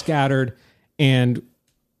sort of scattered. And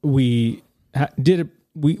we did it.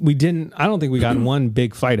 We didn't, I don't think we got in one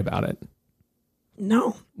big fight about it,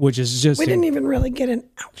 No, which is just, we didn't even really get an,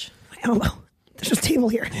 ouch, my elbow. There's just a table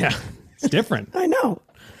here. yeah, it's different. I know.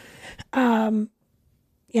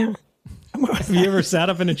 Yeah. Have you ever sat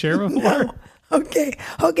up in a chair before? Okay.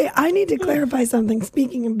 I need to clarify something.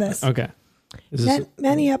 Speaking of this, Okay. This is,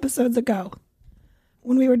 many episodes ago,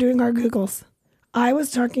 when we were doing our Googles, I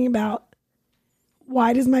was talking about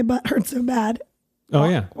why does my butt hurt so bad oh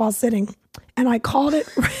yeah. while sitting, and I called it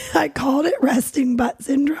resting butt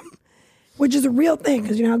syndrome, which is a real thing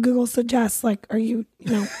because you know how Google suggests like, are you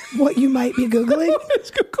know what you might be Googling?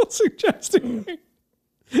 It's Google suggesting me.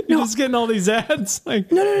 You're just getting all these ads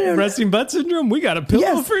like No. resting butt syndrome. We got a pillow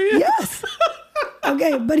Yes, for you. yes.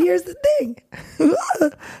 Okay, but here's the thing.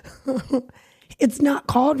 It's not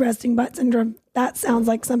called resting butt syndrome. That sounds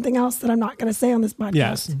like something else that I'm not going to say on this podcast.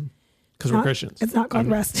 Yes. Because we're Not- Christians. It's not called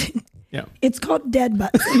resting. Yeah. It's called dead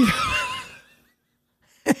butt syndrome,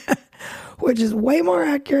 which is way more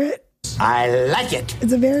accurate. I like it.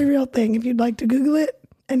 It's a very real thing. If you'd like to Google it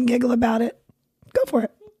and giggle about it, go for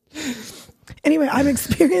it. Anyway, I'm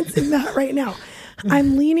experiencing that right now.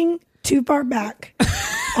 I'm leaning too far back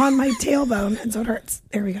on my tailbone, and so it hurts.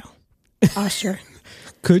 There we go. Posture.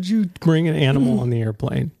 Could you bring an animal on the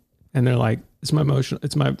airplane and they're like, it's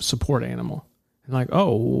my support animal. And like,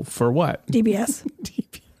 oh, for what? DBS.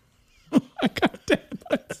 I got dead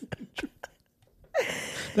butt syndrome.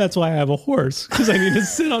 That's why I have a horse, because I need to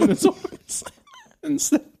sit on this horse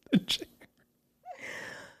instead of the chair.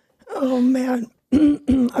 Oh, man.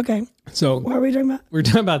 Okay. So What are we talking about? we're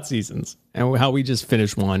talking about seasons and how we just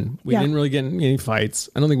finished one. We Yeah. didn't really get in any fights.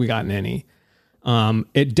 I don't think we got in any.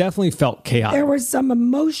 It definitely felt chaotic. There were some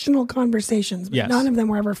emotional conversations, but Yes. none of them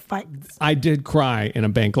were ever fights. I did cry in a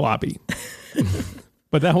bank lobby,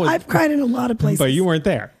 but that was, I've cried in a lot of places. but you weren't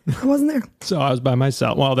there. I wasn't there. So I was by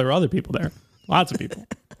myself. Well, there were other people there, lots of people.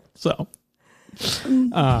 So,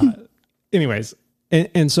 anyways,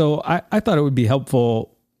 and so I thought it would be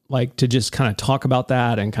helpful, like to just kind of talk about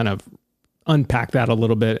that and kind of unpack that a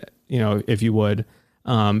little bit, you know, if you would,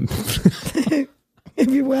 If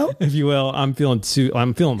you will. if you will. I'm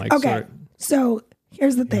feeling like, Okay. So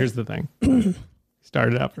here's the thing. here's the thing.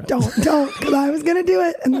 Started out right. Don't, because I was going to do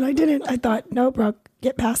it and then I didn't. I thought, no, Brooke,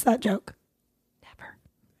 get past that joke. Never.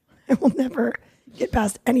 I will never get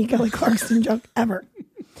past any Kelly Clarkson joke ever.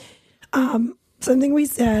 Something we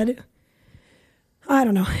said, I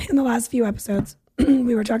don't know, in the last few episodes,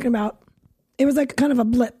 we were talking about, it was like kind of a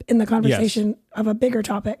blip in the conversation of a bigger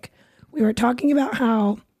topic. We were talking about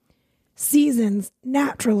how seasons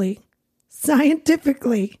naturally,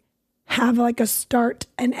 scientifically, have like a start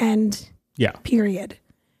and end Yeah. period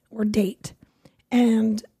or date.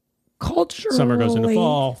 And culturally, Summer goes into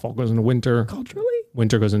fall. Fall goes into winter. Culturally,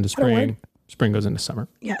 Winter goes into don't worry. spring. Spring goes into summer.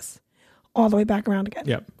 yes, all the way back around again.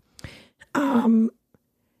 Yep.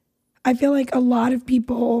 I feel like a lot of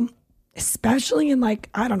people, especially in like,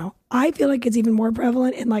 I don't know, I feel like it's even more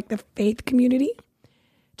prevalent in like the faith community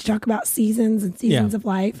to talk about seasons and seasons Yeah. of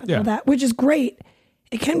life and Yeah. all that, which is great.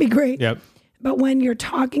 It can be great. Yep. But when you're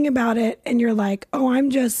talking about it and you're like, oh, I'm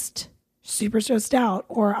just super stressed out,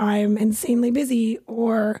 or I'm insanely busy,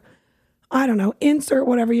 or I don't know, insert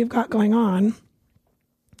whatever you've got going on.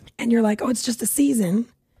 And you're like, oh, it's just a season.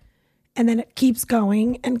 And then it keeps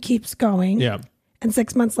going and keeps going. Yeah. And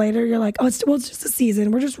 6 months later, you're like, oh, it's just a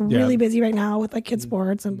season. We're just really Yeah. busy right now with like kids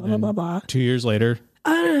sports and blah, blah, blah, blah. 2 years later.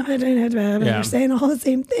 Yeah. Yeah. You're saying all the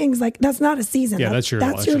same things. Like, that's not a season. Yeah, that's your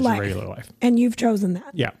life. regular life. And you've chosen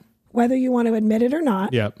that. Yeah. Whether you want to admit it or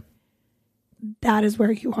not, Yep. that is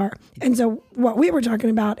where you are. And so what we were talking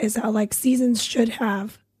about is how like seasons should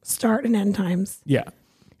have start and end times. Yeah.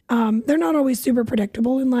 They're not always super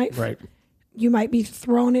predictable in life. Right. You might be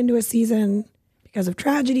thrown into a season because of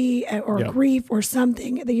tragedy or Yep. grief or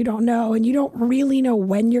something that you don't know, and you don't really know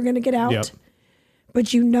when you're going to get out. Yep.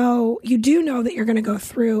 But you do know that you're going to go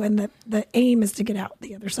through, and the aim is to get out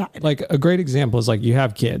the other side. Like a great example is like you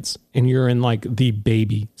have kids and you're in like the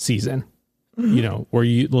baby season, you know, where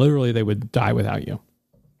you literally they would die without you.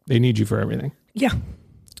 They need you for everything. Yeah.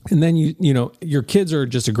 And then you know, your kids are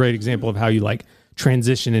just a great example of how you like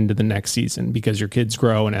transition into the next season because your kids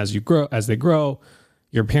grow, and as they grow,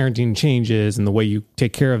 your parenting changes and the way you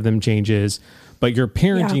take care of them changes. But your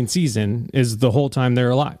parenting season is the whole time they're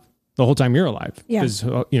alive, the whole time you're alive. Yeah. Because,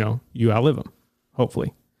 you know, you outlive them,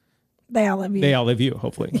 hopefully. They all love you. They outlive you,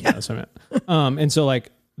 hopefully. Yeah. That's what I meant. And so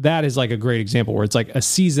like that is like a great example where it's like a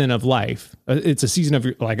season of life. It's a season of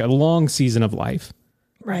like a long season of life,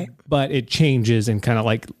 right. but it changes and kind of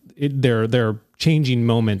like there are changing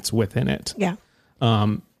moments within it. Yeah.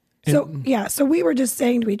 So we were just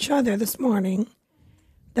saying to each other this morning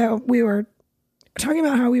that we were talking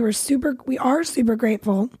about how we are super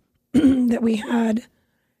grateful that we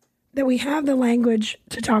have the language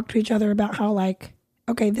to talk to each other about how, like,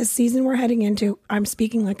 okay, this season we're heading into, I'm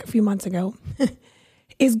speaking like a few months ago,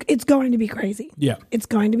 it's going to be crazy. Yeah. It's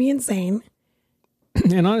going to be insane.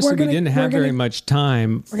 And honestly, we didn't have very much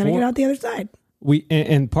time. We're going to get out the other side.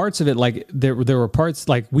 And parts of it, like there were parts,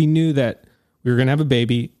 like we knew that we were going to have a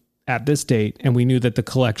baby at this date, and we knew that the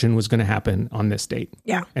collection was going to happen on this date.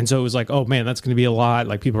 Yeah. And so it was like, oh man, that's going to be a lot.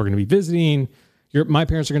 Like people are going to be visiting. My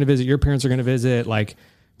parents are going to visit. Your parents are going to visit. Like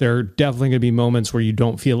there are definitely going to be moments where you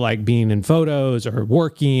don't feel like being in photos or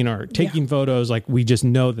working or taking photos. Like we just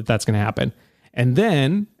know that that's going to happen. And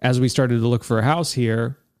then as we started to look for a house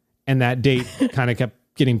here, and that date kind of kept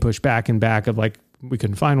getting pushed back and back of like, we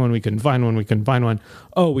couldn't find one. We couldn't find one. We couldn't find one.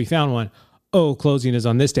 Oh, we found one. Oh, closing is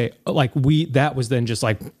on this day. Like that was then just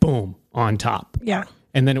like, boom, on top. Yeah.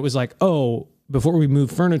 And then it was like, oh, before we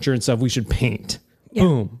move furniture and stuff, we should paint. Yeah.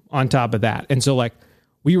 Boom, on top of that. And so like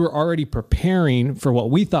we were already preparing for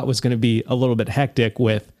what we thought was going to be a little bit hectic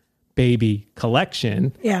with baby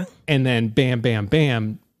collection. Yeah. And then bam, bam,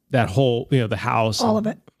 bam, that whole, the house. All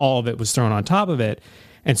of it was thrown on top of it.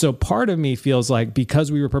 And so part of me feels like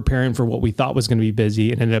because we were preparing for what we thought was going to be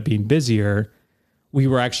busy and ended up being busier, we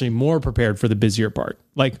were actually more prepared for the busier part.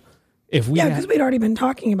 Like if we because we'd already been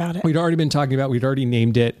talking about it. We'd already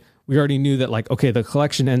named it. We already knew that like, okay, the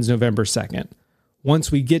collection ends November 2nd.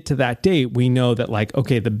 Once we get to that date, we know that like,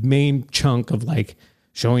 okay, the main chunk of like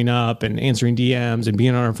showing up and answering DMs and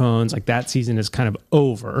being on our phones, like that season is kind of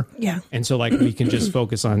over. Yeah. And so like we can just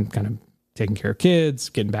focus on kind of taking care of kids,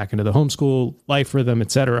 getting back into the homeschool life rhythm,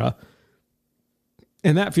 etc.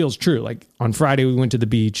 And that feels true. Like on Friday, we went to the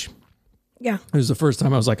beach. Yeah. It was the first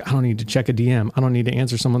time I was like, I don't need to check a DM. I don't need to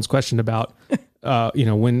answer someone's question about,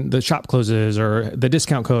 when the shop closes or the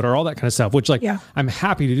discount code or all that kind of stuff, which like, I'm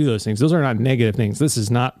happy to do those things. Those are not negative things. This is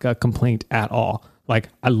not a complaint at all. Like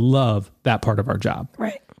I love that part of our job.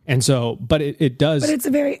 Right. And so, but it does. But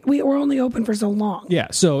it's we're only open for so long. Yeah.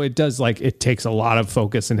 So it does like, it takes a lot of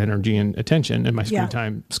focus and energy and attention, and my screen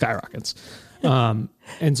time skyrockets. And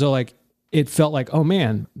so like, it felt like, oh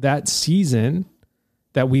man, that season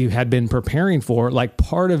that we had been preparing for, like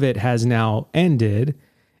part of it has now ended,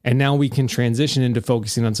 and now we can transition into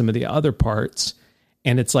focusing on some of the other parts.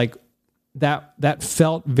 And it's like that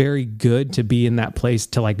felt very good to be in that place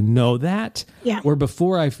to like know that. Yeah. Where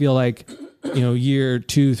before I feel like, year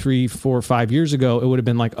 2, 3, 4, 5 years ago, it would have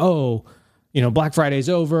been like, oh, Black Friday's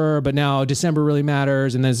over, but now December really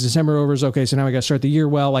matters. And then December over is okay. So now we got to start the year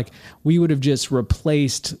well. Like we would have just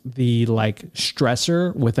replaced the like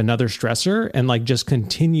stressor with another stressor and like just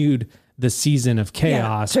continued the season of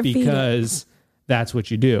chaos because that's what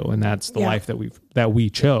you do. And that's the life that we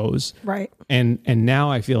chose. Right. And now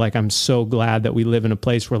I feel like I'm so glad that we live in a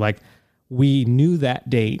place where like we knew that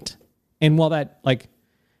date. And while that like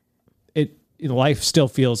life still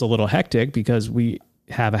feels a little hectic because we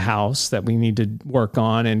have a house that we need to work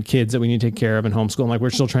on and kids that we need to take care of and homeschool. And like,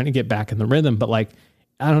 we're still trying to get back in the rhythm, but like,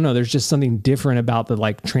 I don't know, there's just something different about the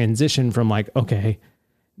like transition from like, okay,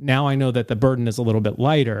 now I know that the burden is a little bit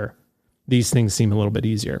lighter. These things seem a little bit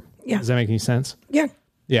easier. Yeah. Does that make any sense? Yeah.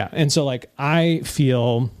 Yeah. And so like, I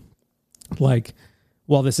feel like,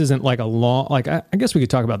 well, this isn't like a long, like, I guess we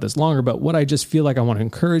could talk about this longer, but what I just feel like I want to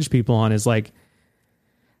encourage people on is like,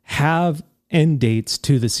 have end dates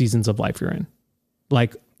to the seasons of life you're in.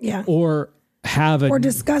 Like, or have or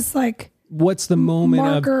discuss like what's the moment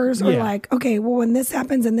markers or like, okay, well, when this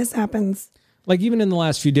happens and this happens, like even in the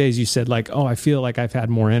last few days, you said like, oh, I feel like I've had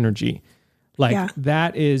more energy. Like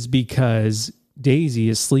that is because Daisy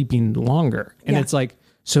is sleeping longer. And it's like,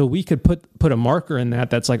 so we could put a marker in that.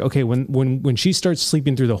 That's like, okay, when she starts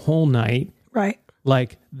sleeping through the whole night, right?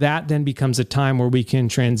 Like that then becomes a time where we can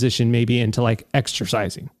transition maybe into like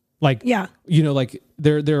exercising. Like, like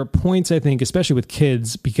there are points I think, especially with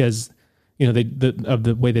kids, because, of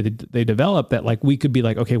the way that they develop that, like we could be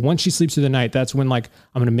like, okay, once she sleeps through the night, that's when like,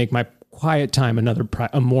 I'm going to make my quiet time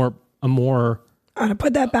a more, I'm going to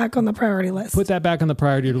put that back on the priority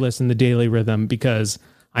list, in the daily rhythm, because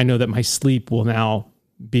I know that my sleep will now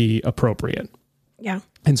be appropriate. Yeah.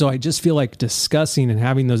 And so I just feel like discussing and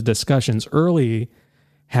having those discussions early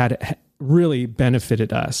had really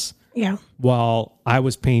benefited us. Yeah. While I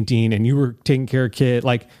was painting and you were taking care of kid,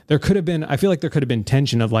 like I feel like there could have been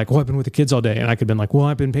tension of like, well, I've been with the kids all day. And I could have been like, well,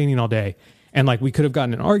 I've been painting all day. And like, we could have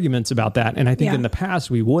gotten in arguments about that. And I think in the past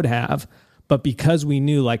we would have, but because we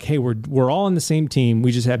knew like, hey, we're all on the same team.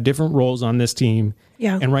 We just have different roles on this team.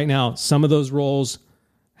 Yeah. And right now, some of those roles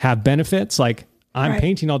have benefits. Like I'm Right.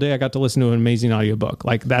 painting all day. I got to listen to an amazing audiobook.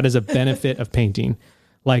 Like that is a benefit of painting.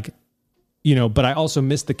 Like, you know, but I also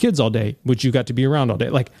missed the kids all day, which you got to be around all day.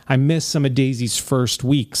 Like I missed some of Daisy's first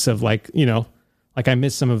weeks of like, you know, like I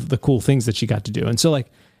missed some of the cool things that she got to do. And so like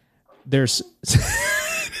there's,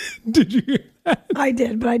 did you hear that? I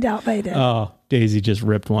did, but I doubt they did. Oh, Daisy just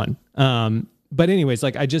ripped one. But anyways,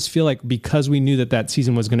 like I just feel like because we knew that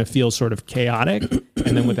season was going to feel sort of chaotic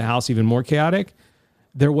and then with the house even more chaotic,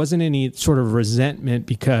 there wasn't any sort of resentment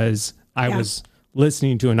because I was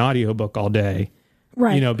listening to an audiobook all day,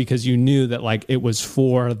 right. you know, because you knew that like it was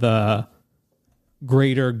for the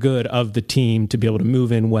greater good of the team to be able to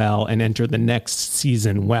move in well and enter the next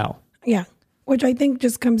season well. Yeah. Which I think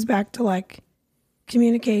just comes back to like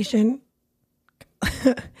communication.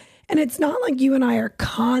 And it's not like you and I are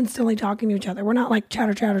constantly talking to each other. We're not like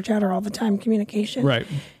chatter all the time communication. Right.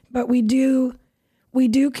 But we do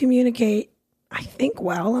communicate, I think,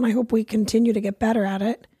 well, and I hope we continue to get better at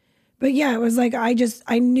it. But yeah, it was like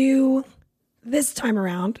I knew this time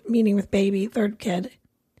around, meeting with baby, third kid,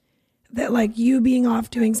 that like you being off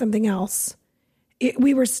doing something else,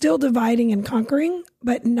 we were still dividing and conquering,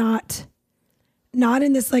 but not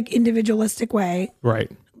in this like individualistic way. Right.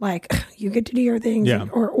 Like you get to do your things, Yeah.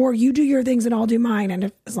 or you do your things and I'll do mine,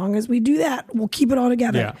 and as long as we do that, we'll keep it all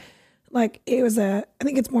together. Yeah. Like it was I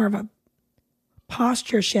think it's more of a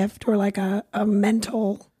posture shift or like a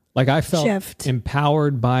mental. Like I felt shift.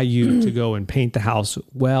 empowered by you to go and paint the house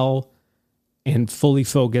well and fully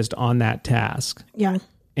focused on that task. Yeah.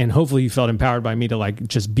 And hopefully you felt empowered by me to like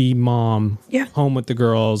just be mom, Yeah. home with the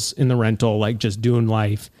girls in the rental, like just doing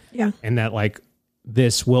life. Yeah. And that like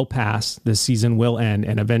this will pass, this season will end,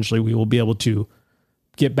 and eventually we will be able to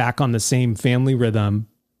get back on the same family rhythm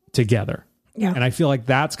together. Yeah. And I feel like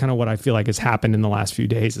that's kind of what I feel like has happened in the last few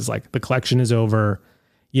days is like the collection is over.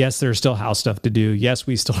 Yes, there's still house stuff to do. Yes,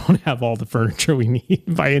 we still don't have all the furniture we need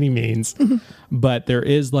by any means, but there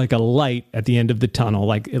is like a light at the end of the tunnel.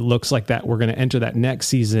 Like it looks like that we're going to enter that next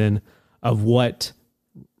season of what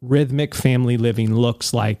rhythmic family living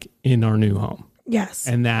looks like in our new home. Yes.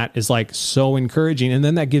 And that is like so encouraging. And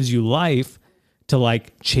then that gives you life to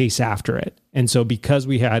like chase after it. And so because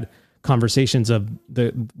we had conversations of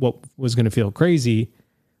what was going to feel crazy,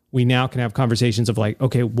 we now can have conversations of like,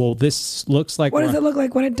 okay, well, this looks like What does it look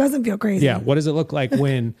like when it doesn't feel crazy? Yeah. What does it look like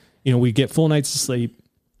when, you know, we get full nights of sleep?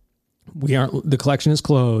 The collection is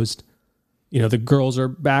closed. You know, the girls are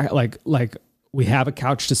back. Like we have a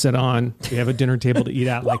couch to sit on. We have a dinner table to eat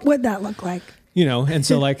at. Like, What would that look like? you know, and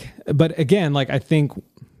so like, but again, like I think,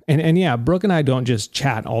 and yeah, Brooke and I don't just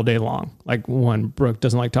chat all day long. Like one, Brooke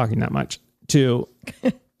doesn't like talking that much. Two,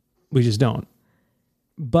 we just don't.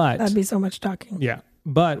 But That'd be so much talking. yeah.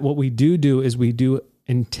 But what we do is we do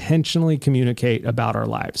intentionally communicate about our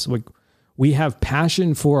lives. We have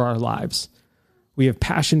passion for our lives. We have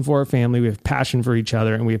passion for our family. We have passion for each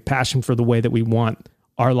other, and we have passion for the way that we want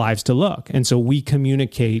our lives to look. And so we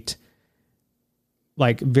communicate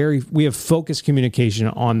like we have focused communication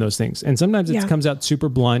on those things. And sometimes it comes out super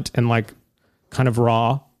blunt and like kind of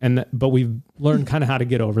raw. But we've learned kind of how to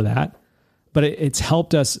get over that. But it's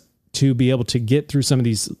helped us to be able to get through some of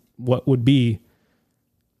these, what would be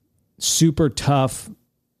super tough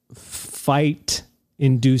fight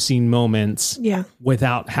inducing moments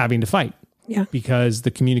without having to fight. Yeah. Because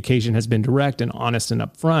the communication has been direct and honest and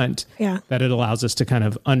upfront. Yeah. That it allows us to kind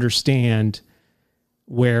of understand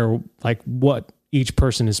where like what each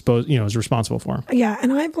person is is responsible for. Yeah.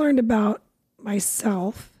 And I've learned about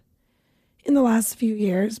myself in the last few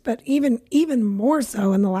years, but even more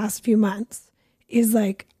so in the last few months, is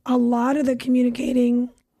like a lot of the communicating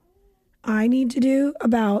I need to do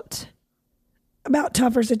about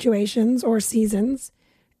tougher situations or seasons.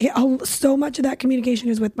 So much of that communication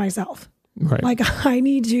is with myself. Right. Like I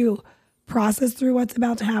need to process through what's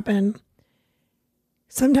about to happen.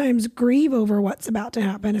 Sometimes grieve over what's about to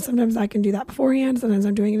happen. And sometimes I can do that beforehand. Sometimes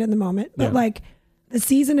I'm doing it in the moment. But like the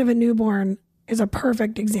season of a newborn is a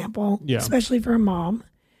perfect example, especially for a mom,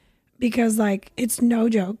 because like it's no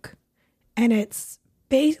joke and it's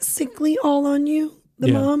basically all on you,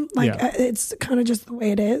 the mom. Like it's kind of just the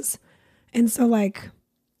way it is. And so like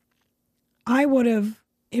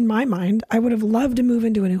in my mind, I would have loved to move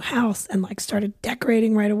into a new house and like started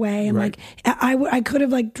decorating right away. And like, I could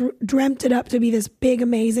have like dreamt it up to be this big,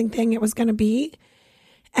 amazing thing it was going to be.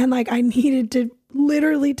 And like, I needed to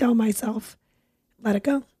literally tell myself, let it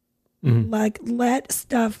go. Mm-hmm. Like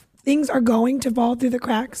things are going to fall through the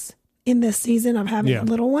cracks in this season of having a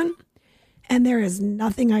little one. And there is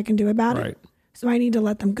nothing I can do about it. So I need to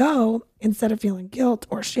let them go instead of feeling guilt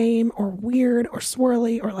or shame or weird or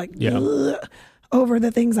swirly or like, over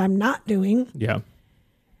the things I'm not doing. Yeah.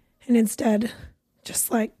 And instead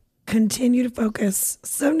just like continue to focus,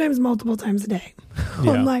 sometimes multiple times a day.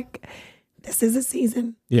 Yeah. I'm like, this is a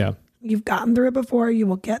season. Yeah. You've gotten through it before. You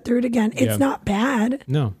will get through it again. It's Yeah. not bad.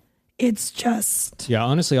 No. It's just, Yeah.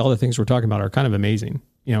 Honestly, all the things we're talking about are kind of amazing.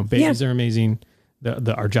 You know, babies are amazing.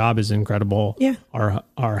 Our job is incredible. Yeah.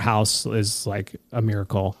 Our house is like a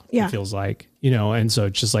miracle. Yeah. It feels like, you know, and so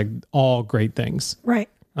it's just like all great things. right.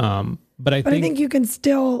 But I But I think you can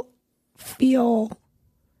still feel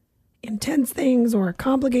intense things or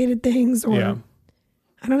complicated things or Yeah.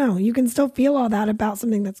 I don't know. You can still feel all that about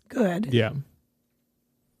something that's good. Yeah.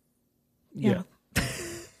 Yeah.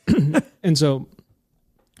 And so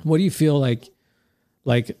what do you feel like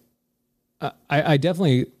I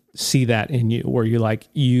definitely see that in you where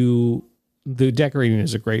the decorating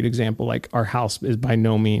is a great example. Like our house is by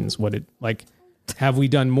no means what it like. Have we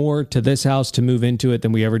done more to this house to move into it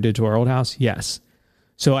than we ever did to our old house? Yes.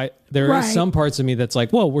 So there Right. is some parts of me that's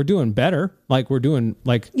like, well, we're doing better. Like we're doing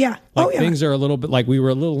like, Yeah. like Oh, yeah. things are a little bit like we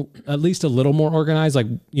were at least a little more organized. Like,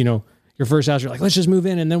 you know, your first house, you're like, let's just move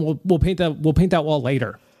in and then we'll paint that wall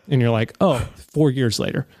later. And you're like, oh, 4 years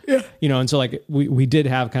later. Yeah. You know, and so like we did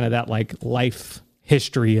have kind of that like life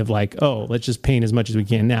history of like, oh, let's just paint as much as we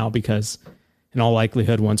can now because in all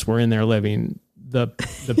likelihood, once we're in there living, the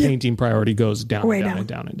painting priority goes down, Way and down, down. and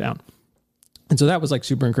down and down. And so that was like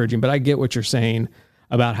super encouraging. But I get what you're saying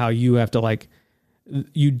about how you have to like,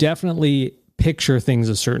 you definitely picture things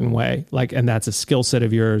a certain way, like, and that's a skill set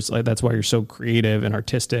of yours. Like that's why you're so creative and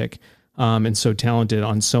artistic, and so talented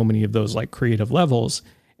on so many of those like creative levels.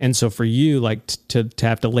 And so for you, like to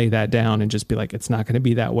have to lay that down and just be like, it's not going to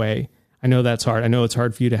be that way. I know that's hard. I know it's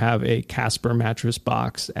hard for you to have a Casper mattress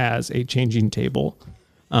box as a changing table.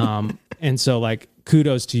 And so like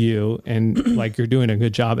kudos to you and like you're doing a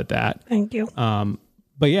good job at that. Thank you.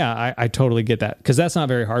 But yeah, I totally get that because that's not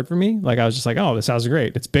very hard for me. Like I was just like, oh, this house is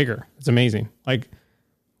great. It's bigger. It's amazing. Like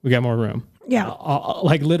we got more room. Yeah.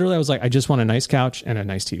 Like literally I was like, I just want a nice couch and a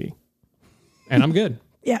nice TV and I'm good,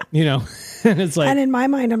 Yeah. you know? And it's like, And in my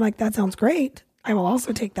mind, I'm like, that sounds great. I will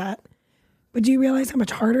also take that. But do you realize how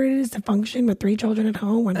much harder it is to function with 3 children at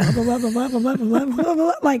home and blah, blah, blah, blah, blah, blah, blah, blah, blah, blah,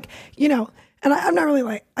 blah. Like, you know, and I'm not really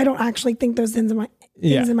like, I don't actually think those things in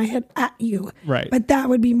my head at you. Right. But that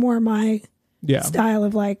would be more my yeah. style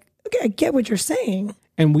of like, okay, I get what you're saying.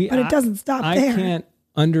 And But it doesn't stop I there. can't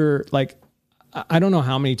I don't know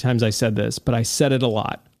how many times I said this, but I said it a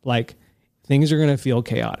lot. Like things are going to feel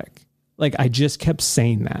chaotic. Like I just kept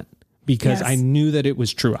saying that because Yes. I knew that it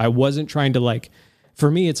was true. I wasn't trying to like, for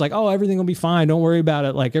me, it's like, oh, everything will be fine. Don't worry about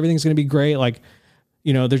it. Like everything's going to be great. Like,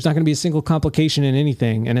 you know, there's not going to be a single complication in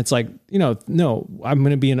anything. And it's like, you know, no, I'm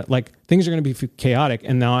going to be in like, things are going to be chaotic.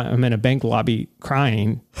 And now I'm in a bank lobby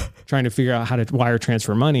crying, trying to figure out how to wire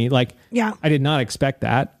transfer money. Like, Yeah. I did not expect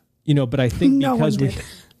that, you know, but I think No because one did.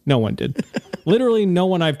 no one did. Literally no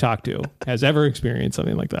one I've talked to has ever experienced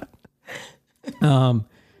something like that.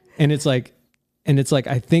 And it's like,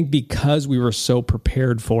 I think because we were so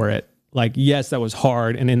prepared for it, like, yes, that was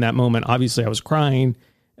hard. And in that moment, obviously I was crying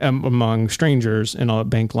among strangers in a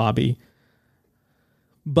bank lobby,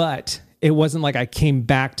 but it wasn't like I came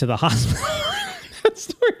back to the hospital. That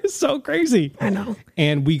story is so crazy. I know.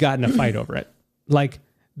 And we got in a fight over it. Like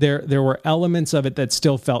there were elements of it that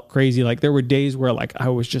still felt crazy. Like there were days where like I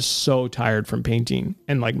was just so tired from painting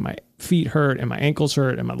and like my feet hurt and my ankles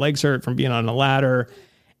hurt and my legs hurt from being on a ladder.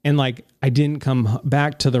 And like, I didn't come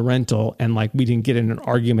back to the rental and like, we didn't get in an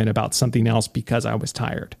argument about something else because I was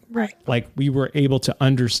tired. Right. Like we were able to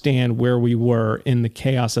understand where we were in the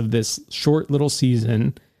chaos of this short little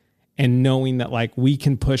season and knowing that like we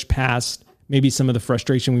can push past maybe some of the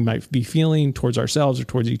frustration we might be feeling towards ourselves or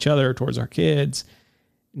towards each other or towards our kids,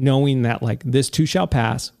 knowing that like this too shall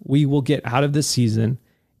pass. We will get out of this season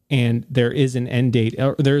and there is an end date.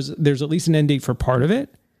 Or there's at least an end date for part of it.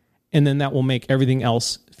 And then that will make everything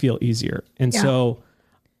else feel easier. And Yeah. so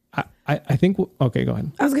I think, okay, go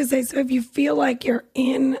ahead. I was going to say, so if you feel like you're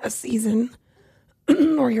in a season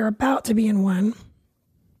or you're about to be in one,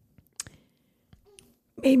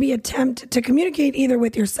 maybe attempt to communicate either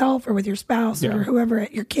with yourself or with your spouse Yeah. or whoever,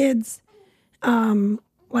 your kids,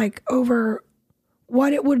 like over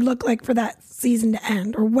what it would look like for that season to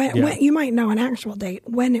end or when you might know an actual date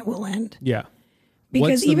when it will end. Yeah. Because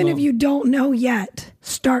What's the even if you don't know yet,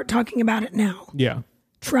 start talking about it now. Yeah.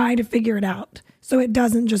 Try to figure it out so it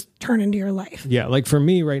doesn't just turn into your life. Yeah. Like for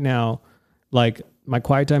me right now, like my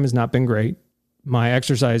quiet time has not been great. My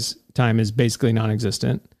exercise time is basically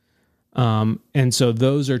non-existent. And so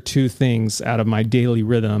those are two things out of my daily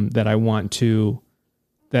rhythm that I want to,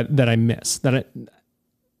 that I miss,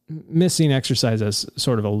 missing exercise is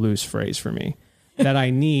sort of a loose phrase for me that I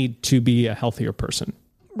need to be a healthier person.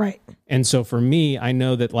 Right. And so for me, I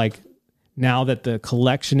know that like now that the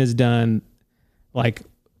collection is done, like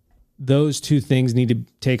those two things need to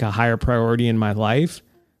take a higher priority in my life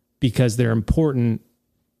because they're important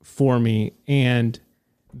for me, and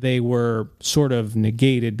they were sort of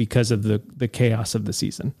negated because of the chaos of the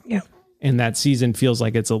season. Yeah. And that season feels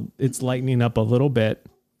like it's lightening up a little bit.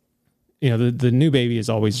 You know, the new baby is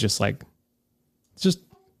always just like, it's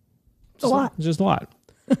a lot. It's just a lot.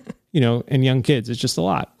 You know, and young kids, it's just a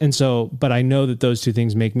lot. And so, but I know that those two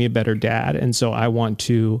things make me a better dad. And so I want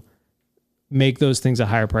to make those things a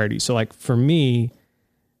higher priority. So like for me,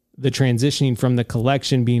 the transitioning from the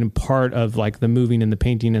collection being part of like the moving and the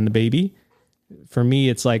painting and the baby, for me,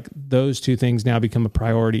 it's like those two things now become a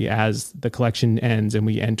priority as the collection ends and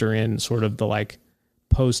we enter in sort of the like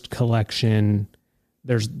post collection.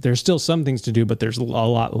 There's still some things to do, but there's a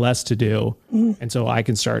lot less to do. Mm-hmm. And so I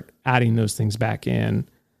can start adding those things back in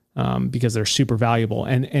because they're super valuable.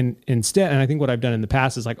 And instead, and I think what I've done in the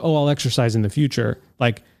past is like, oh, I'll exercise in the future.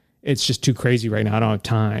 Like it's just too crazy right now. I don't have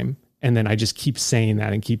time. And then I just keep saying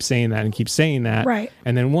that and keep saying that and keep saying that. Right.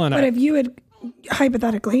 And then But if you had,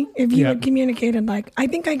 hypothetically, if you had communicated like, I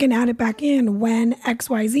think I can add it back in when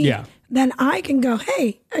XYZ, then I can go,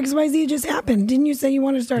 hey, XYZ just happened. Didn't you say you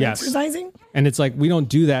want to start exercising? And it's like, we don't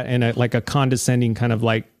do that in a condescending kind of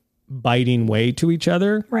like biting way to each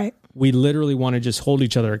other. Right. We literally want to just hold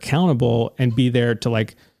each other accountable and be there to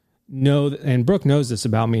like know. And Brooke knows this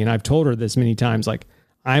about me. And I've told her this many times, like,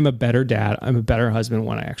 I'm a better dad. I'm a better husband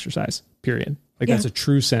when I exercise, period. Like that's a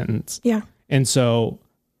true sentence. Yeah. And so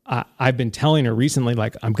I've been telling her recently,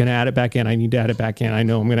 like, I'm going to add it back in. I need to add it back in. I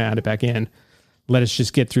know I'm going to add it back in. Let us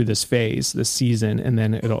just get through this phase, this season, and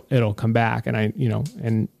then it'll come back. And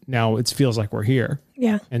and now it feels like we're here.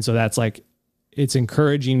 Yeah. And so that's like, it's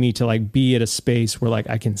encouraging me to like be at a space where like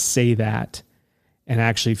I can say that and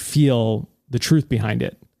actually feel the truth behind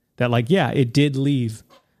it. That like, yeah, it did leave.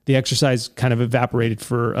 The exercise kind of evaporated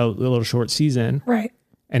for a little short season. Right.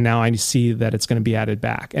 And now I see that it's going to be added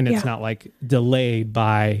back. And it's not like delayed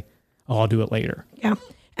by, oh, I'll do it later. Yeah.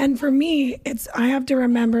 And for me, I have to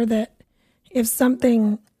remember that if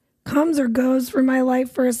something comes or goes for my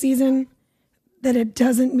life for a season, that it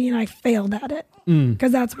doesn't mean I failed at it.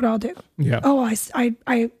 Because that's what I'll do. Yeah. Oh,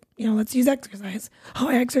 I let's use exercise. Oh,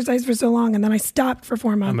 I exercised for so long and then I stopped for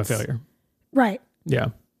 4 months. I'm a failure. Right. Yeah.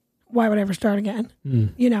 Why would I ever start again?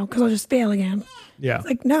 You know, because I'll just fail again. Yeah. It's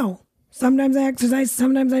like, no, sometimes I exercise,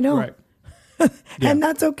 sometimes I don't. Right. And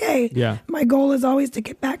that's okay. Yeah. My goal is always to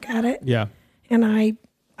get back at it. Yeah. And I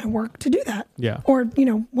work to do that. Yeah. Or,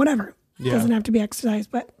 whatever. It Yeah. doesn't have to be exercise,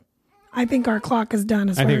 but I think our clock is done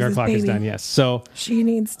as far as I think our this clock is baby. done, yes. So, She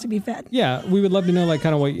needs to be fed. yeah, we would love to know, like,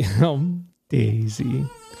 kind of what, Daisy.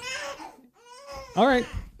 All right.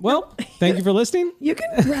 Well, thank you for listening. You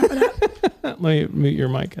can wrap it up. Let me mute your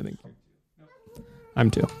mic, I think.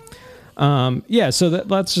 I'm too. Yeah, so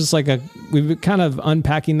that's just like we've kind of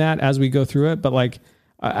unpacking that as we go through it. But like,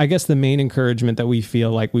 I guess the main encouragement that we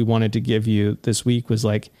feel like we wanted to give you this week was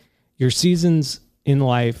like your seasons in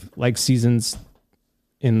life, like seasons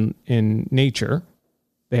in nature,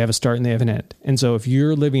 they have a start and they have an end. And so if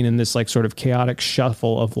you're living in this like sort of chaotic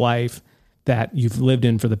shuffle of life that you've lived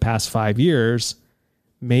in for the past 5 years,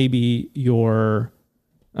 maybe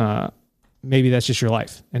maybe that's just your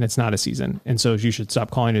life and it's not a season. And so you should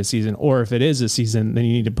stop calling it a season. Or if it is a season, then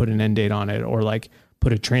you need to put an end date on it or like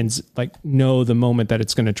put know the moment that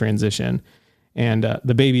it's going to transition. And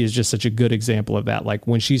the baby is just such a good example of that. Like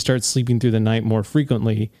when she starts sleeping through the night more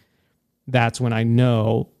frequently, that's when I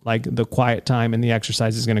know like the quiet time and the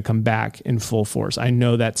exercise is going to come back in full force. I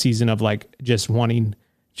know that season of like just wanting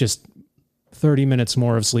just 30 minutes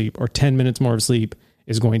more of sleep or 10 minutes more of sleep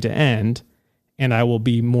is going to end. And I will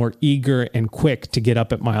be more eager and quick to get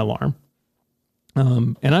up at my alarm.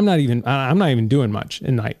 And I'm not even doing much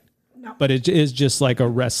at night, No. but it is just like a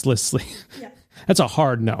restless sleep. Yeah. That's a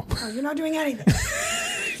hard no. Oh, you're not doing anything.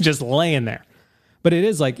 Just laying there. But it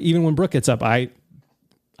is like, even when Brooke gets up, I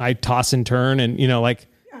toss and turn and,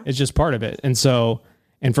 it's just part of it. And so,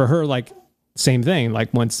 and for her, like same thing,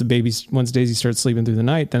 like once Daisy starts sleeping through the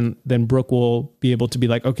night, then Brooke will be able to be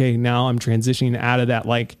like, okay, now I'm transitioning out of that,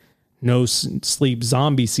 like, no sleep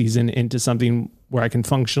zombie season into something where I can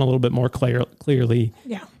function a little bit more clearly.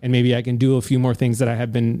 Yeah. And maybe I can do a few more things that I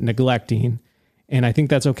have been neglecting. And I think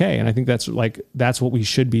that's okay. And I think that's what we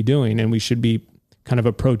should be doing. And we should be kind of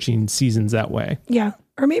approaching seasons that way. Yeah.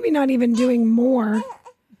 Or maybe not even doing more,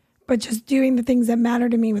 but just doing the things that matter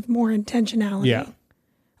to me with more intentionality. Yeah.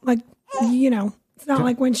 Like, it's not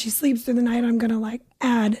like when she sleeps through the night, I'm going to like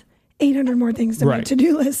add 800 more things to my Right.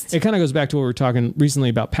 to-do list. It kind of goes back to what we were talking recently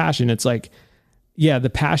about passion. It's like, yeah, the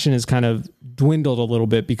passion is kind of dwindled a little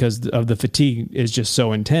bit because of the fatigue is just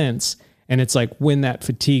so intense. And it's like when that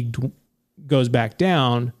fatigue goes back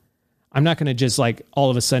down, I'm not going to just like all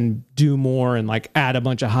of a sudden do more and like add a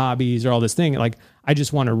bunch of hobbies or all this thing. Like I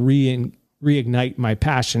just want to reignite my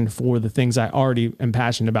passion for the things I already am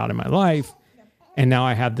passionate about in my life. And now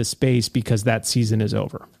I have the space because that season is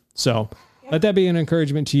over. So let that be an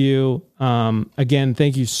encouragement to you. Again,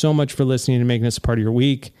 thank you so much for listening and making this a part of your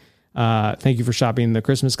week. Thank you for shopping the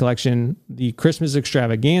Christmas collection. The Christmas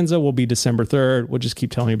extravaganza will be December 3rd. We'll just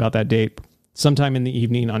keep telling you about that date sometime in the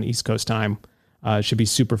evening on East Coast time. It should be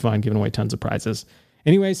super fun, giving away tons of prizes.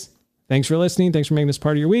 Anyways, thanks for listening. Thanks for making this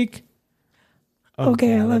part of your week.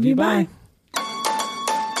 Okay, I love you. Bye.